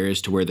certain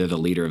areas to where they're the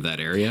leader of that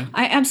area?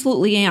 I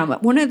absolutely am.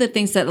 One of the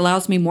things that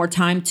allows me more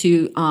time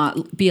to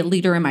be a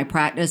leader in my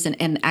practice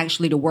and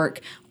actually to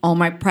work on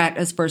my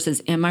practice versus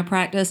in my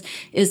practice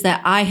is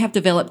that I have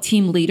developed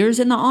team leaders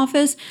in the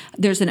office.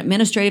 There's an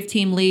administrative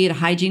team lead, a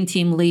hygiene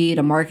team lead,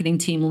 a marketing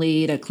team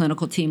lead, a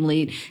clinical team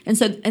lead. And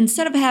so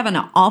instead of having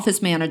an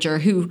office manager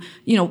who,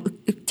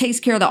 takes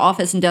care of the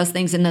office and does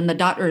things, and then the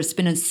doctor is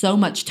spending so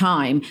much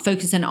time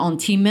focusing on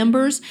team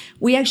members.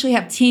 We actually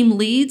have team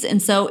leads.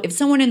 And so if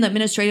someone in the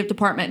administrative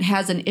department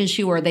has an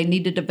issue or they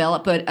need to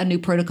develop a new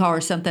protocol or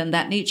something of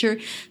that nature,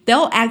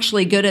 they'll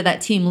actually go to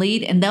that team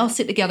lead and they'll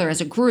sit together as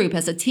a group,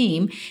 as a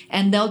team,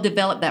 and they'll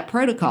develop that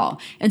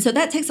protocol. And so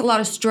that takes a lot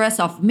of stress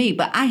off of me,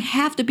 but I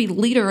have to be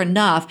leader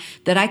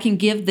enough that I can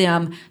give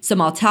them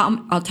some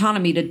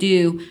autonomy to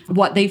do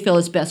what they feel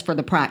is best for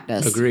the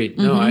practice. Agreed.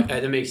 No,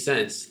 that makes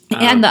sense.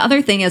 And the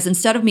other thing is,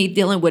 instead of me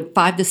dealing with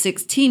 5 to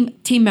 6 team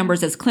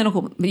members as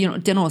clinical,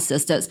 dental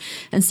assistants,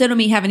 instead of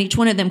me having each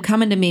one of them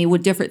coming to me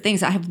with different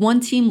things, I have one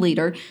team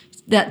leader.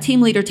 That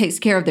team leader takes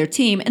care of their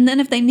team, and then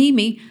if they need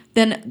me,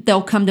 then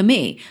they'll come to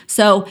me.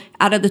 So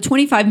out of the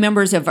 25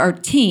 members of our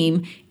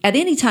team, at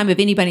any time if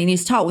anybody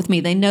needs to talk with me,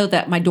 they know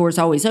that my door is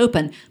always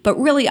open. But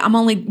really, I'm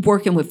only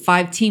working with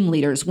 5 team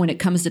leaders when it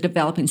comes to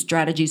developing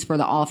strategies for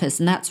the office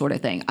and that sort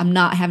of thing. I'm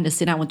not having to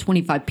sit down with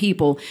 25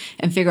 people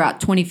and figure out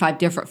 25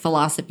 different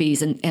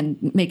philosophies and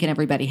making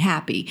everybody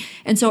happy.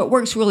 And so it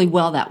works really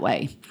well that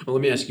way. Well,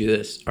 let me ask you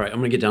this. All right, I'm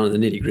going to get down to the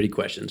nitty-gritty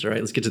questions. All right,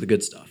 let's get to the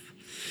good stuff.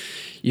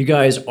 You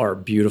guys are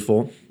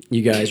beautiful.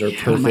 You guys are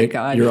perfect. Oh my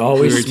God. You're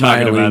always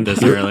smiling. We were talking about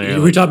this earlier.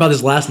 We were talking about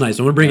this last night,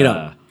 so I'm going to bring it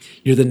up.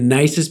 You're the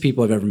nicest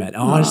people I've ever met.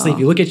 Honestly, if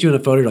you look at you in a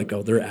photo, you're like,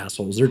 oh, they're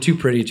assholes. They're too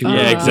pretty, too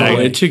Yeah,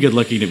 exactly. Too good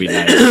looking to be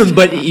nice.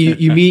 But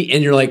you meet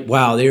and you're like,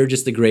 wow, they're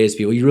just the greatest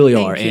people. You really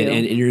are. Thank you.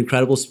 And your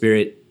incredible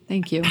spirit.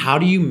 Thank you. How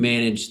do you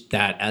manage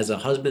that as a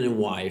husband and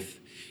wife?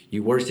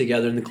 You work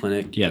together in the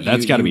clinic. Yeah,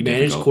 that's got to be You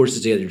manage difficult.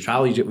 courses together. You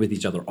travel with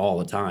each other all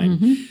the time.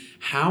 Mm-hmm.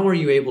 How are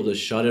you able to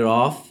shut it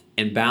off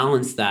and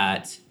balance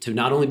that to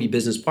not only be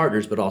business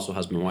partners, but also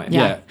husband and wife?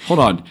 Yeah. Hold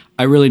on.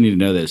 I really need to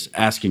know this.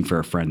 Asking for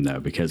a friend, though,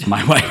 because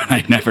my wife and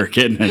I never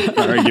get in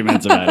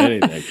arguments about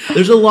anything.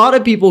 There's a lot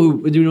of people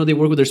who, they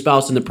work with their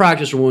spouse in the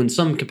practice or in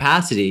some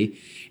capacity.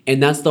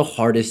 And that's the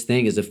hardest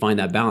thing, is to find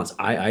that balance.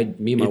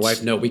 Me and my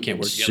wife, no, we can't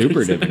work together.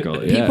 Super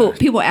difficult. Yeah.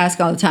 People ask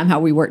all the time how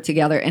we work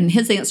together, and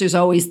his answer is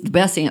always the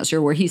best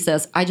answer, where he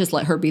says, "I just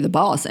let her be the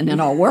boss, and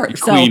it all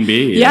works." Queen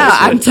bee. Yeah,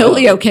 I'm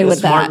totally okay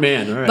with that. Smart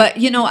man. All right. But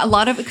a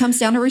lot of it comes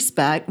down to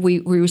respect. We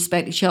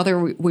respect each other.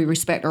 We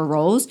respect our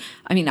roles.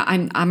 I mean,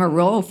 I'm a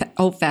real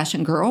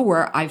old-fashioned girl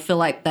where I feel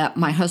like that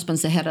my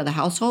husband's the head of the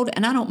household,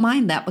 and I don't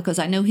mind that because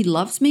I know he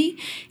loves me.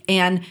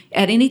 And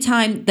at any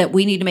time that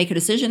we need to make a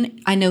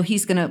decision, I know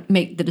he's going to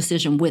make the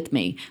decision with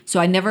me. So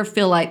I never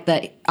feel like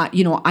that,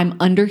 I'm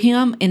under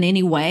him in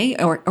any way,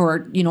 or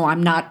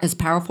I'm not as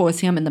powerful as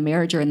him in the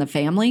marriage or in the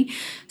family.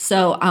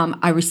 So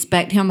I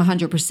respect him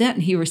 100%,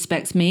 and he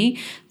respects me.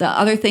 The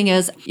other thing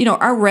is,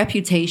 our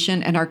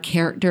reputation and our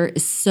character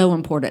is so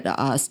important to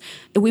us.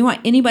 We want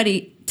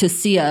anybody to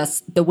see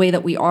us the way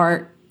that we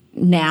are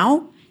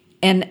now.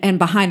 And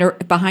behind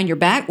your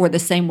back, we're the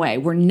same way.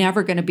 We're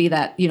never going to be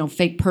that,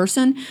 fake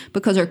person,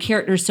 because our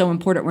character is so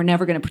important. We're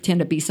never going to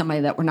pretend to be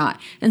somebody that we're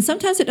not. And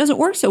sometimes it doesn't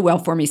work so well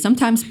for me.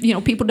 Sometimes,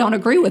 people don't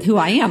agree with who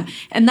I am.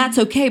 And that's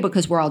okay,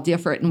 because we're all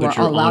different, and But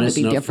we're all you're allowed to honest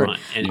be and different.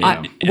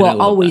 upfront, and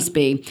We'll always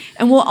be.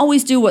 And we'll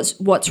always do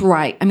what's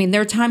right. I mean,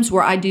 there are times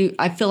where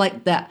I feel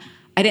like that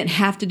I didn't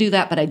have to do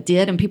that, but I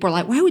did. And people are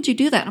like, why would you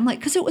do that? And I'm like,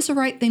 because it was the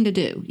right thing to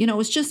do.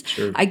 It's just,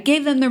 Sure. I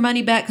gave them their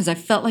money back because I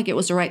felt like it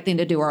was the right thing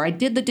to do. Or I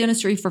did the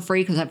dentistry for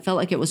free because I felt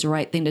like it was the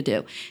right thing to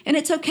do. And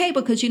it's okay,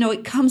 because,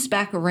 it comes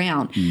back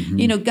around.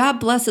 Mm-hmm.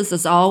 God blesses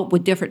us all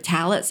with different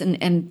talents.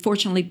 And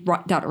fortunately,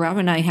 Dr.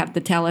 Robin and I have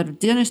the talent of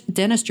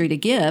dentistry to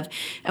give.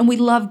 And we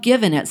love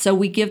giving it. So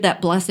we give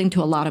that blessing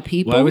to a lot of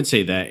people. Well, I would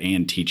say that,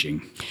 and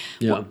teaching.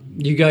 Yeah.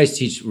 You guys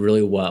teach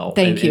really well.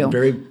 Thank you. And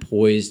very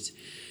poised.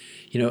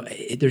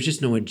 There's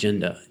just no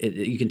agenda.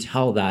 You can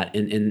tell that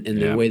in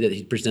the way that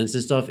he presents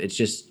this stuff. It's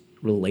just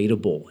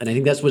relatable. And I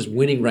think that's what's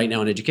winning right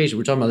now in education.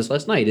 We were talking about this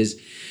last night,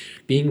 is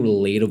being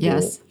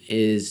relatable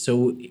is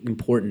so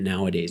important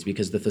nowadays,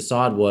 because the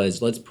facade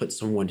was, let's put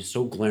someone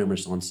so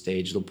glamorous on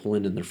stage, they'll pull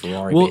in their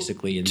Ferrari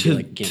basically and be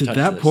like, can't to touch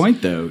that this.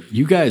 point though,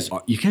 you guys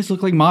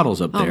look like models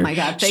up there. Oh my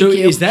God, thank so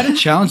you. Is that a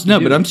challenge? No,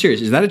 but I'm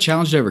serious. Is that a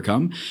challenge to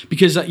overcome?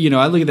 Because I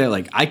look at that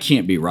like, I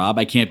can't be Rob.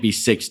 I can't be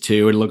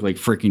 6'2" and look like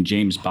freaking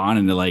James Bond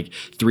in the like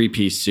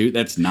 3-piece suit.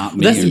 That's not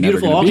me. That's the You're never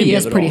beautiful gonna be He me.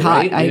 is pretty hot.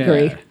 right? I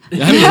agree.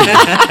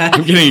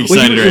 I'm getting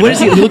excited right What now. is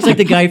he? He looks like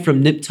the guy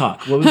from Nip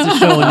Tuck. What was the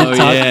show on Nip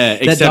Tuck? Yeah,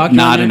 That except doctor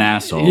not on an there?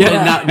 asshole.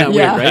 Yeah, not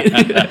Yeah. weird,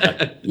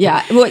 right?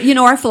 Yeah.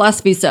 Well, our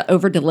philosophy is to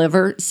over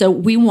deliver. So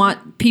we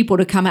want people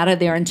to come out of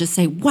there and just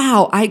say,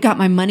 wow, I got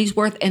my money's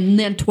worth, and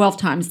then 12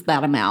 times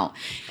that amount.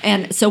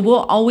 And so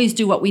we'll always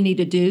do what we need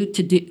to do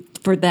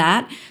for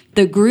that.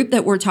 The group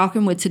that we're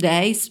talking with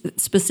today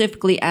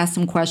specifically asked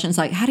some questions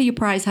like, how do you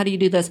price? How do you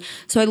do this?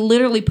 So I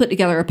literally put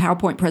together a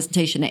PowerPoint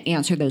presentation to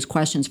answer those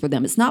questions for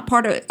them. It's not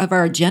part of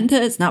our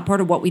agenda. It's not part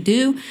of what we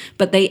do,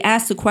 but they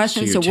asked the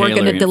questions, so you're we're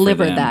going tailoring to it for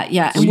deliver them. that.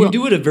 Yeah. So you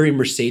do it a very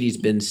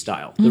Mercedes-Benz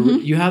style.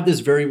 You have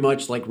this very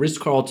much like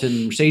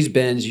Ritz-Carlton,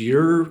 Mercedes-Benz,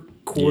 your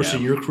course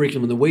and your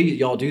curriculum, and the way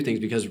y'all do things,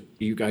 because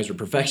you guys are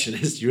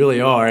perfectionists. You really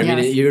are. I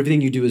mean,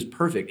 everything you do is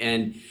perfect.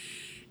 And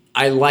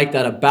I like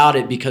that about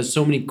it because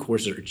so many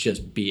courses are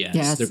just BS.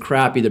 Yes. They're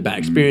crappy, they're bad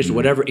experience or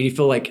whatever. And you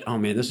feel like, oh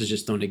man, this is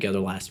just thrown together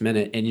last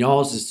minute. And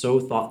y'all's is so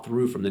thought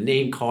through from the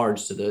name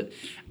cards to the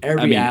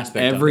every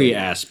aspect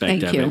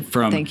of it.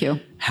 From Thank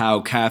you.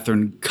 how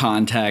Catherine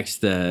contacts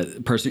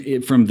the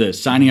person, from the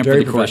signing up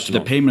Very for the course to the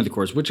professional. payment of the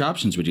course, which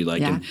options would you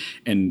like? Yeah.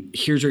 And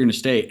here's where you're going to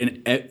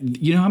stay. And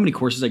you know how many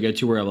courses I go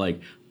to where I'm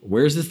like,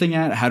 where's this thing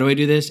at? How do I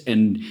do this?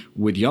 And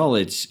with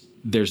y'all,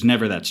 there's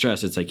never that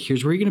stress. It's like,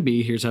 here's where you're going to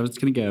be. Here's how it's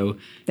going to go.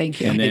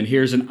 Thank you. And then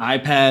here's an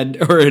iPad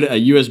or a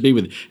USB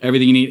with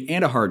everything you need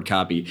and a hard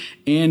copy.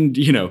 And,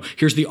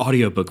 here's the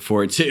audiobook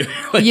for it too.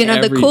 Like the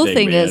cool everything,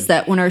 thing man. is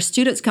that when our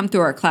students come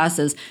through our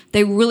classes,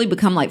 they really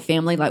become like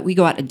family. Like we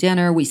go out to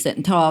dinner, we sit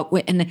and talk.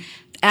 And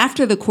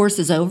after the course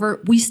is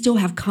over, we still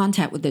have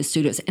contact with those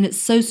students. And it's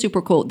so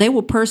super cool. They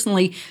will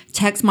personally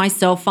text my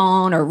cell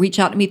phone or reach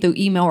out to me through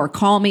email or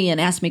call me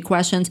and ask me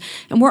questions.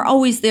 And we're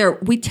always there.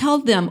 We tell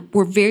them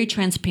we're very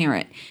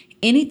transparent.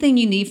 Anything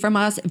you need from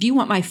us, if you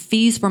want my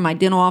fees for my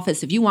dental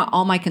office, if you want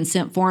all my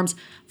consent forms,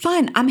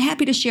 fine. I'm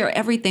happy to share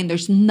everything.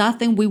 There's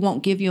nothing we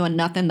won't give you and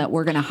nothing that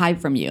we're going to hide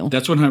from you.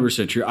 That's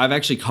 100% true. I've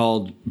actually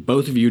called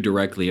both of you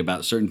directly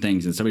about certain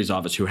things in somebody's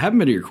office who haven't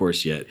been to your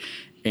course yet.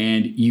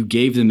 And you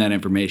gave them that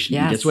information.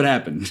 Yes. And guess what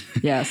happened?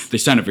 Yes. They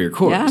signed up for your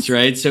course, Yes.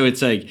 right? So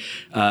it's like,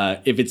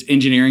 if it's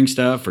engineering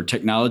stuff or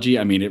technology,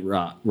 I mean,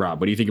 Rob, what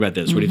do you think about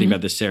this? What do you think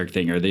about this CEREC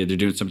thing? Are they're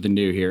doing something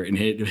new here?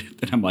 And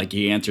I'm like,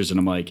 he answers and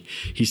I'm like,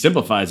 he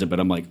simplifies it, but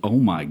I'm like, oh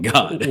my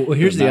God. Well,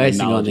 here's the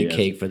icing on the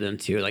Technology cake for them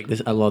too. Like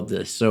this, I love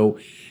this. So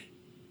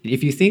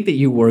if you think that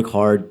you work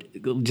hard,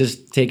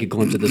 just take a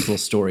glimpse of this little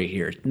story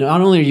here.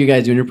 Not only are you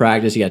guys doing your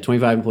practice, you got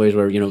 25 employees,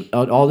 where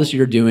all this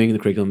you're doing in the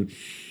curriculum,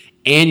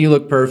 and you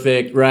look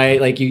perfect,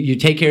 right? Like you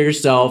take care of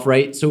yourself,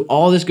 right? So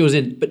all this goes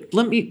in. But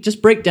let me just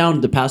break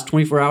down the past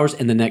 24 hours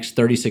and the next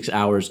 36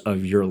 hours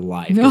of your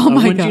life. Oh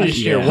my I want you to gosh.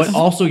 share Yes. what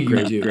also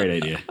you do.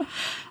 Great idea.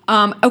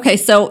 Okay,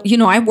 so,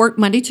 I work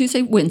Monday,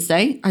 Tuesday,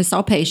 Wednesday. I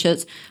saw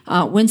patients.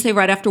 Wednesday,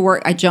 right after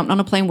work, I jumped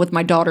on a plane with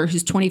my daughter,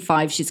 who's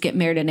 25. She's getting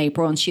married in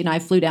April, and she and I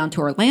flew down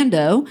to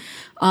Orlando.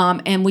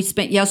 And we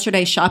spent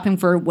yesterday shopping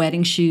for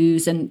wedding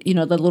shoes and,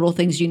 the little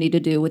things you need to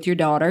do with your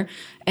daughter.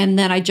 And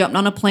then I jumped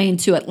on a plane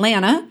to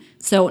Atlanta.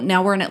 So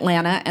now we're in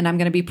Atlanta, and I'm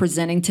going to be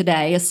presenting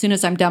today. As soon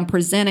as I'm done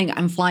presenting,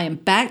 I'm flying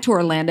back to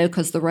Orlando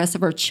because the rest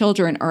of our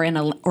children are in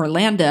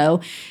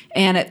Orlando.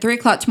 And at 3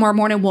 o'clock tomorrow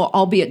morning, we'll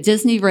all be at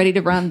Disney ready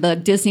to run the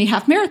Disney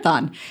Half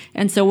Marathon.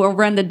 And so we'll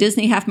run the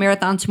Disney Half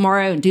Marathon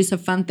tomorrow and do some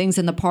fun things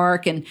in the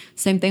park. And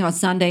same thing on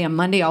Sunday and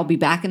Monday, I'll be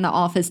back in the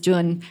office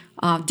doing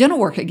dental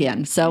work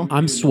again. So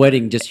I'm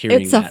sweating just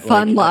hearing it's a that.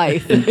 fun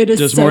life. It is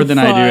Just so more than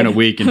fun. I do in a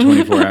week in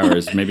 24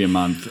 hours, maybe a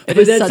month. It But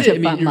is that's such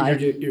it. a fun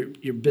life. You're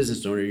a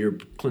business owner, you're a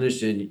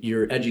clinician,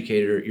 you're an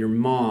educator, you're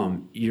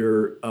mom,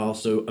 you're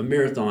also a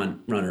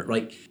marathon runner.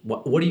 Like,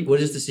 what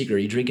is the secret? Are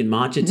you drinking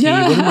matcha tea?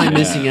 Yeah. What am I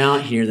missing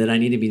out here that I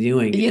need to be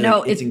doing?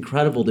 It's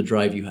incredible the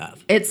drive you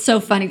have. It's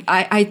so funny.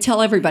 I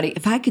tell everybody,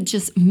 if I could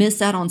just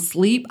miss out on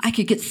sleep, I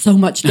could get so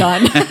much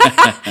done.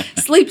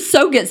 Sleep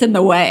so gets in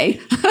the way.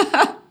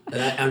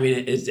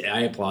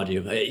 I applaud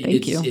you.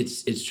 Thank you.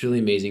 It's truly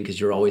amazing because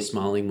you're always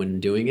smiling when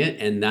doing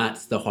it, and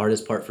that's the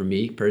hardest part for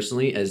me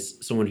personally, as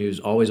someone who's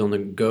always on the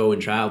go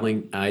and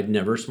traveling. I'd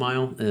never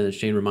smile.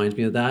 Shane reminds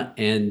me of that,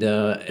 and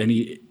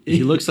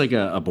he looks like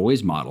a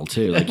boy's model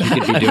too. Like he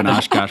could be doing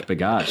Oshkosh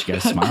Bagosh. You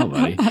gotta smile,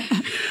 buddy.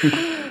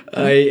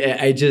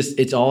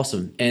 it's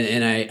awesome,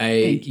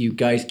 and you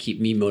guys keep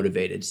me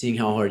motivated. Seeing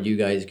how hard you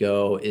guys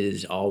go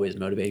is always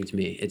motivating to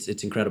me. It's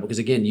incredible because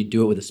again, you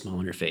do it with a smile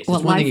on your face. Well,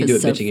 It's one thing you life do it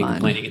is so bitching and fun.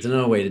 complaining. It's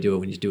another way to do it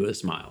when you do it with a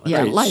smile.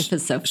 Yeah, Right. life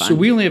is so fun. So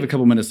we only have a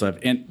couple minutes left,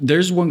 and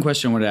there's one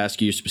question I want to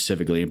ask you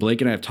specifically. And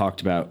Blake and I have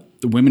talked about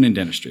the women in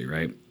dentistry,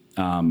 right?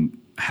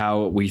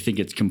 How we think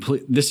it's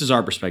complete. This is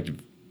our perspective.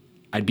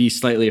 I'd be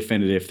slightly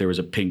offended if there was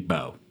a pink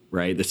bow,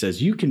 right, that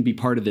says you can be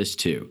part of this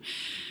too.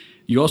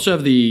 You also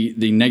have the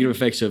negative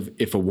effects of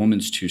if a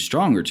woman's too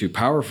strong or too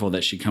powerful,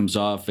 that she comes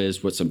off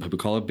as what some people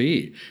call a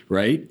B,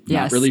 right?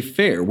 Yes. Not really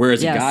fair.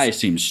 Whereas Yes. a guy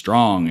seems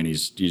strong and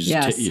he's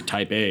Yes.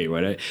 type A,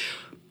 right?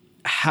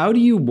 How do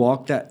you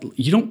walk that?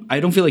 I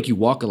don't feel like you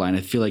walk a line.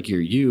 I feel like you're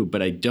you,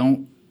 but I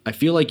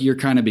feel like you're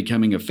kind of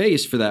becoming a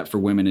face for that for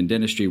women in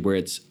dentistry,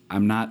 where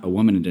I'm not a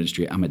woman in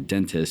dentistry. I'm a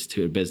dentist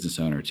to a business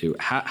owner too.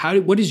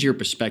 What is your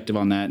perspective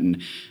on that?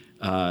 And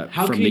How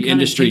from can you the kind of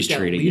industry's take that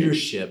treating it?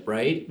 leadership,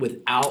 right,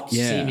 without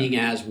Yeah. seeming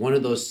as one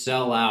of those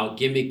sellout,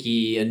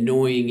 gimmicky,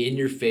 annoying,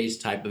 in-your-face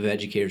type of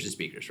educators and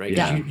speakers, right?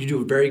 'Cause Yeah. You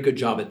do a very good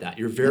job at that.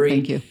 You're very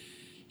Thank you.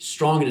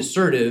 strong and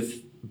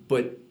assertive,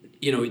 but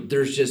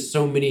there's just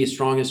so many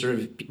strong and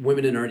assertive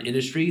women in our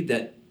industry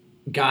that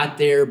got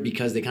there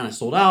because they kind of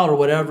sold out or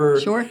whatever.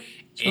 Sure.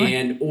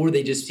 Or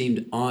they just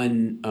seemed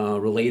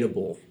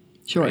unrelatable.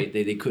 Sure. Right?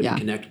 They couldn't Yeah.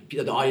 connect.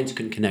 The audience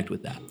couldn't connect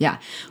with that. Yeah.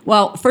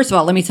 Well, first of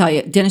all, let me tell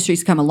you,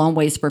 dentistry's come a long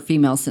ways for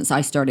females since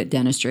I started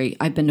dentistry.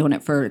 I've been doing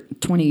it for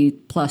 20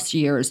 plus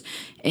years.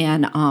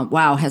 And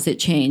wow, has it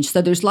changed.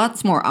 So there's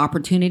lots more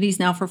opportunities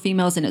now for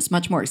females, and it's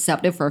much more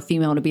accepted for a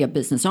female to be a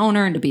business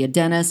owner and to be a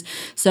dentist.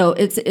 So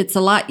it's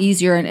a lot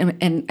easier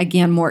and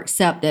again, more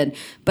accepted.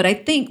 But I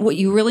think what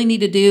you really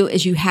need to do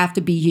is you have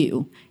to be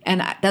you.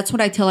 And that's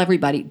what I tell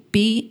everybody,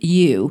 be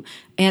you.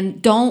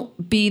 And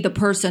don't be the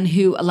person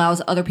who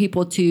allows other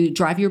people to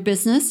drive your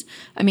business.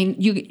 I mean,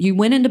 you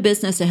went into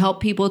business to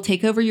help people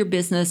take over your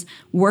business,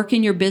 work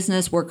in your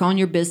business, work on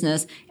your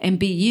business, and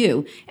be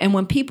you. And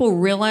when people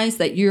realize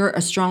that you're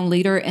a strong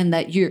leader and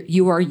that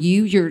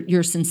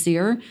you're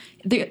sincere,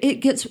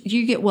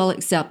 you get well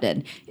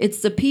accepted.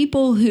 It's the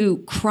people who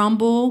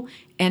crumble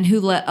and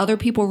who let other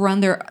people run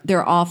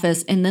their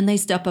office, and then they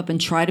step up and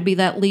try to be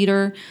that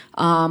leader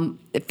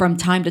from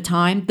time to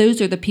time.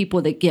 Those are the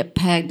people that get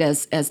pegged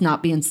as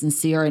not being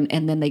sincere,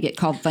 and then they get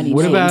called funny names.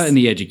 What about in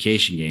the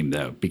education game,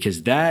 though?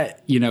 Because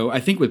that, I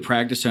think with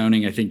practice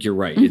owning, I think you're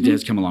right. It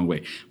has come a long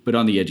way. But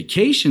on the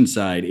education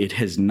side, it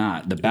has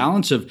not. The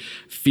balance of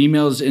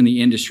females in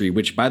the industry,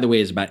 which, by the way,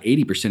 is about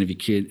 80% if you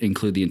could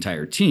include the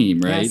entire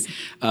team, right? Yes.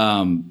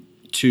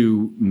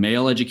 To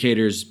male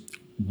educators,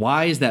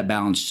 why is that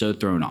balance so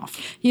thrown off?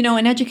 In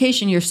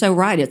education, you're so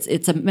right.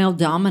 It's a male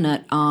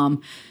dominant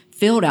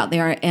field out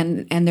there,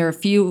 and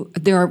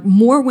there are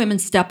more women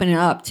stepping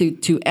up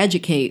to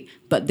educate,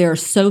 but there are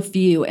so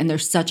few, and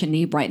there's such a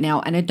need right now,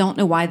 and I don't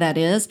know why that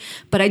is.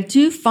 But I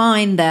do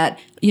find that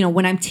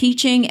when I'm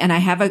teaching and I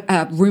have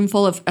a room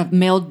full of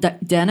male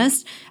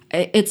dentists,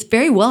 it's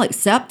very well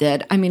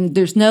accepted. I mean,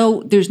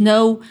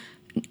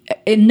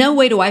 in no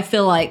way do I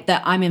feel like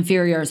that I'm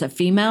inferior as a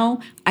female.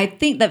 I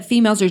think that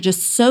females are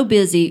just so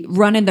busy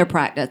running their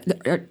practice,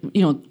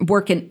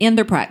 working in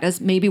their practice,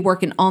 maybe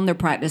working on their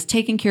practice,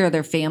 taking care of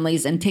their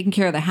families and taking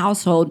care of the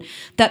household,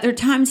 that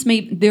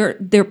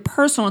their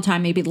personal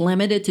time may be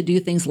limited to do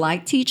things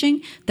like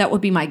teaching. That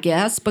would be my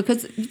guess,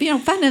 because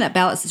finding that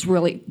balance is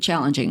really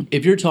challenging.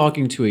 If you're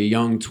talking to a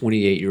young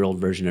 28-year-old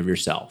version of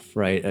yourself,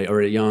 right, or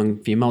a young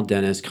female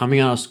dentist coming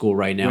out of school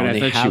right now, I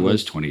thought she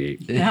was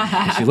 28.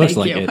 She looks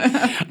like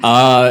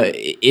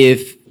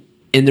it.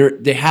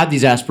 They have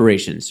these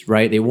aspirations,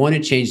 right? They want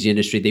to change the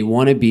industry. They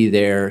want to be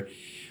there.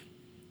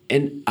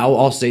 And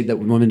I'll say that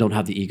women don't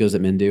have the egos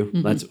that men do.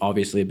 Mm-hmm. That's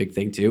obviously a big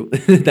thing too.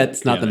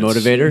 That's not the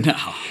motivator. No.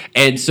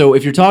 And so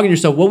if you're talking to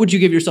yourself, what would you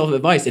give yourself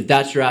advice? If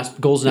that's your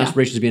goals and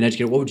aspirations to be an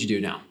educator, what would you do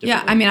now?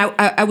 Yeah, I mean,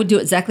 I would do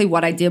exactly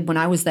what I did when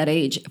I was that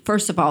age.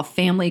 First of all,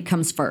 family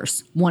comes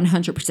first.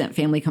 100%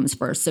 family comes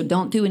first. So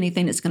don't do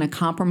anything that's going to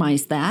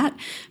compromise that.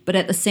 But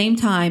at the same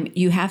time,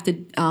 you have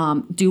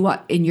to do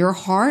what in your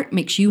heart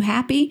makes you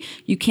happy.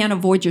 You can't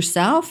avoid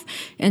yourself.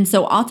 And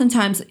so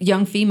oftentimes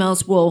young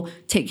females will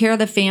take care of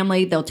the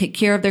family. They'll take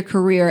care of their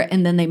career,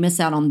 and then they miss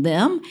out on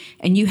them.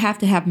 And you have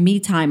to have me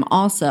time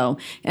also.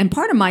 And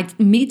part of my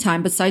me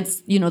time,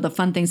 besides, the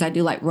fun things I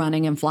do like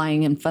running and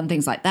flying and fun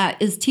things like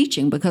that, is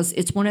teaching, because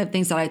it's one of the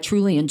things that I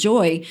truly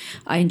enjoy.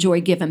 I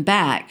enjoy giving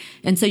back.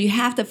 And so you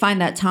have to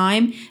find that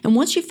time. And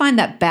once you find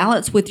that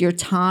balance with your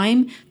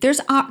time,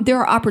 there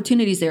are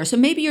opportunities there. So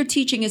maybe your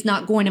teaching is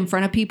not going in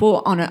front of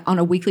people on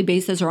a weekly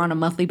basis or on a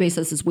monthly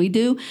basis as we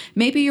do.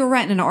 Maybe you're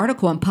writing an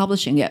article and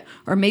publishing it.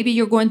 Or maybe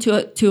you're going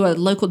to a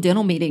local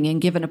dental meeting and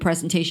giving a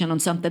presentation on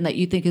something that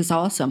you think is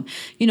awesome.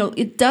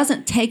 It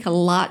doesn't take a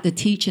lot to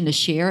teach and to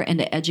share and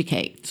to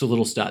educate. So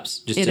little steps.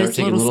 Just start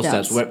taking little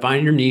steps.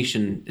 Find your niche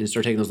and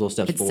start taking those little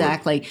steps forward.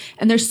 Exactly.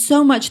 And there's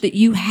so much that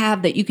you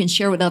have that you can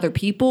share with other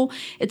people.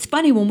 It's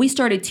funny, when we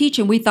started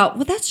teaching, we thought,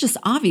 well, that's just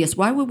obvious.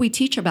 Why would we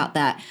teach about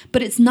that?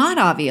 But it's not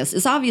obvious.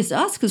 It's obvious to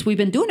us because we've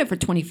been doing it for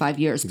 25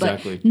 years.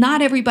 Exactly. But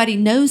not everybody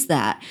knows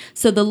that.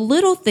 So the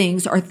little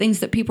things are things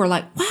that people are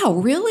like, wow,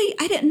 really?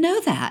 I didn't know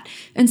that.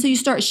 And so you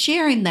start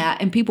sharing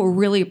that, and people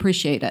really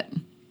appreciate it.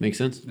 Makes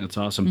sense. That's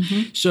awesome.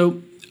 Mm-hmm.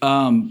 So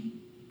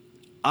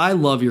I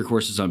love your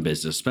courses on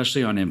business,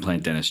 especially on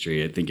implant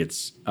dentistry. I think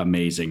it's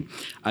amazing.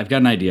 I've got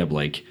an idea,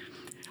 Blake.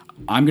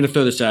 I'm going to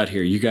throw this out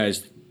here. You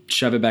guys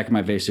shove it back in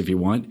my face if you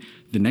want.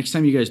 The next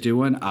time you guys do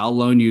one, I'll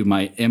loan you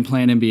my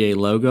Implant MBA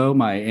logo,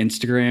 my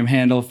Instagram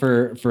handle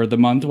for the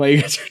month while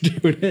you guys are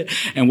doing it,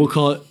 and we'll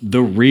call it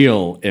the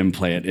real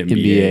Implant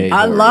MBA.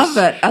 I love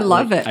it. I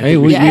love it. Hey,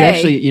 we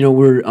actually,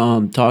 we're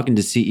talking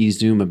to CE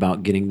Zoom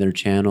about getting their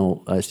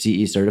channel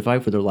CE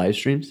certified for their live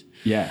streams.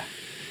 Yeah.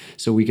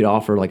 So we could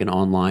offer like an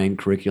online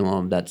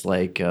curriculum that's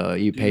like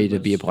you pay to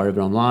be a part of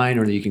it online,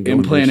 or you can go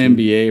Implant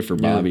MBA for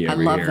Bobbi every year. I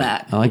love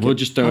that. We'll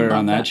just throw it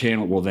on that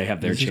channel. Well, they have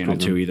their channel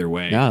too either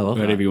way. Yeah, I love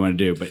whatever that. you want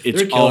to do. But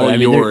it's all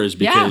yours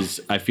because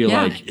I feel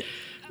like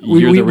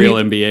You're the real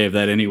MBA of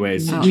that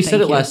anyways. We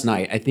said it last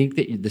night. I think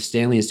that the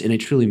Stanley Institute, and I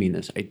truly mean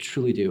this, I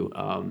truly do.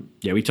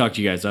 Yeah, we talked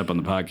you guys up on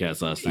the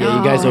podcast last night. Yeah,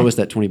 you guys owe us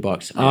that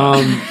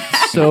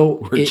 $20.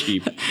 So we're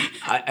cheap.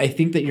 I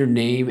think that your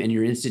name and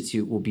your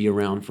institute will be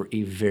around for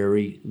a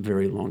very,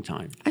 very long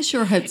time. I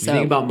sure hope so. If you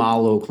think about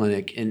Malo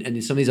Clinic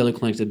and some of these other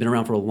clinics that have been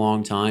around for a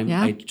long time,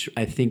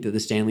 I think that the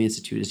Stanley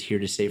Institute is here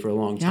to stay for a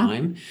long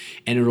time,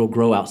 and it'll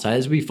grow outside.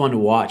 It'll be fun to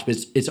watch, but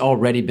it's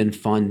already been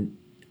fun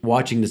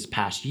watching this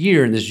past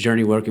year and this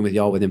journey working with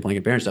y'all with implant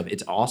repair and stuff,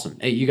 it's awesome.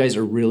 Hey, you guys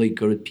are really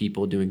good with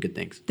people doing good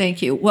things.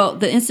 Thank you. Well,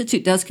 the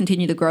Institute does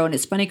continue to grow, and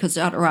it's funny because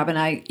Dr. Rob and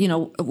I,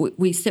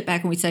 we sit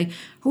back and we say,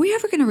 are we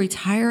ever going to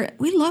retire?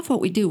 We love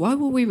what we do. Why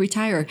will we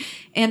retire?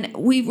 And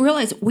we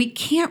realize we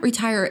can't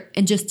retire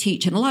and just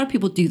teach. And a lot of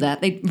people do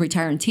that. They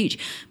retire and teach.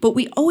 But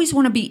we always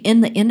want to be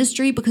in the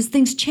industry because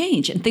things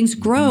change and things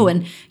grow.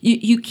 And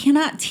you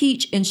cannot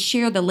teach and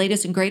share the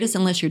latest and greatest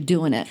unless you're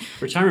doing it.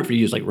 Retirement for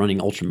you is like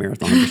running ultra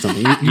marathons or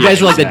something. You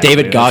guys are like the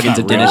David Goggins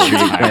of dentistry,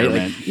 right?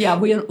 Like, yeah,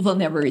 we'll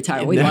never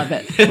retire. We love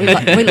it.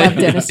 We love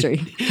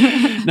dentistry.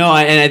 No,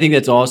 and I think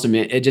that's awesome.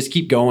 It just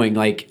keep going.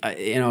 Like,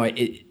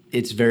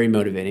 it's very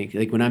motivating.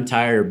 Like when I'm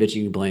tired or bitching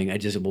and complaining, I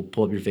just will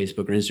pull up your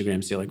Facebook or Instagram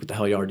and say like, what the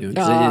hell y'all are doing?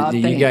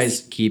 You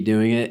guys keep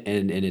doing it,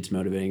 and it's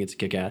motivating. It's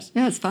kick ass.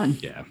 Yeah, it's fun.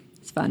 Yeah.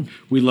 It's fun.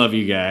 We love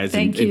you guys.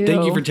 Thank you. And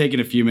thank you for taking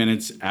a few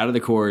minutes out of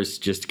the course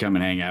just to come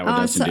and hang out with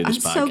us and do this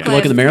podcast. So Good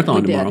luck in the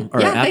marathon tomorrow.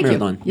 Or yeah, half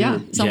marathon. Yeah,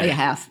 it's only a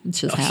half. It's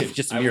just half.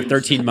 Just your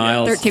 13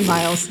 miles. 13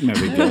 miles. No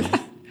big deal.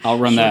 I'll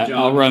run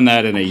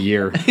that in a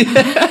year.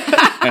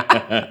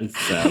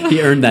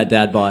 He earned that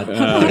dad bod.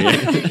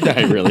 Yeah,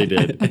 I really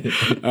did.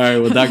 All right.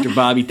 Well, Dr.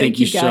 Bobbi, thank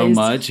you so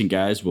much. And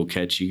guys, we'll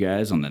catch you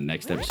guys on the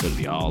next episode of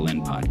the All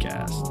In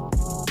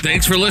Podcast.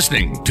 Thanks for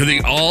listening to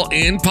the All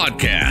In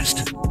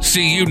Podcast.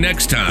 See you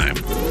next time.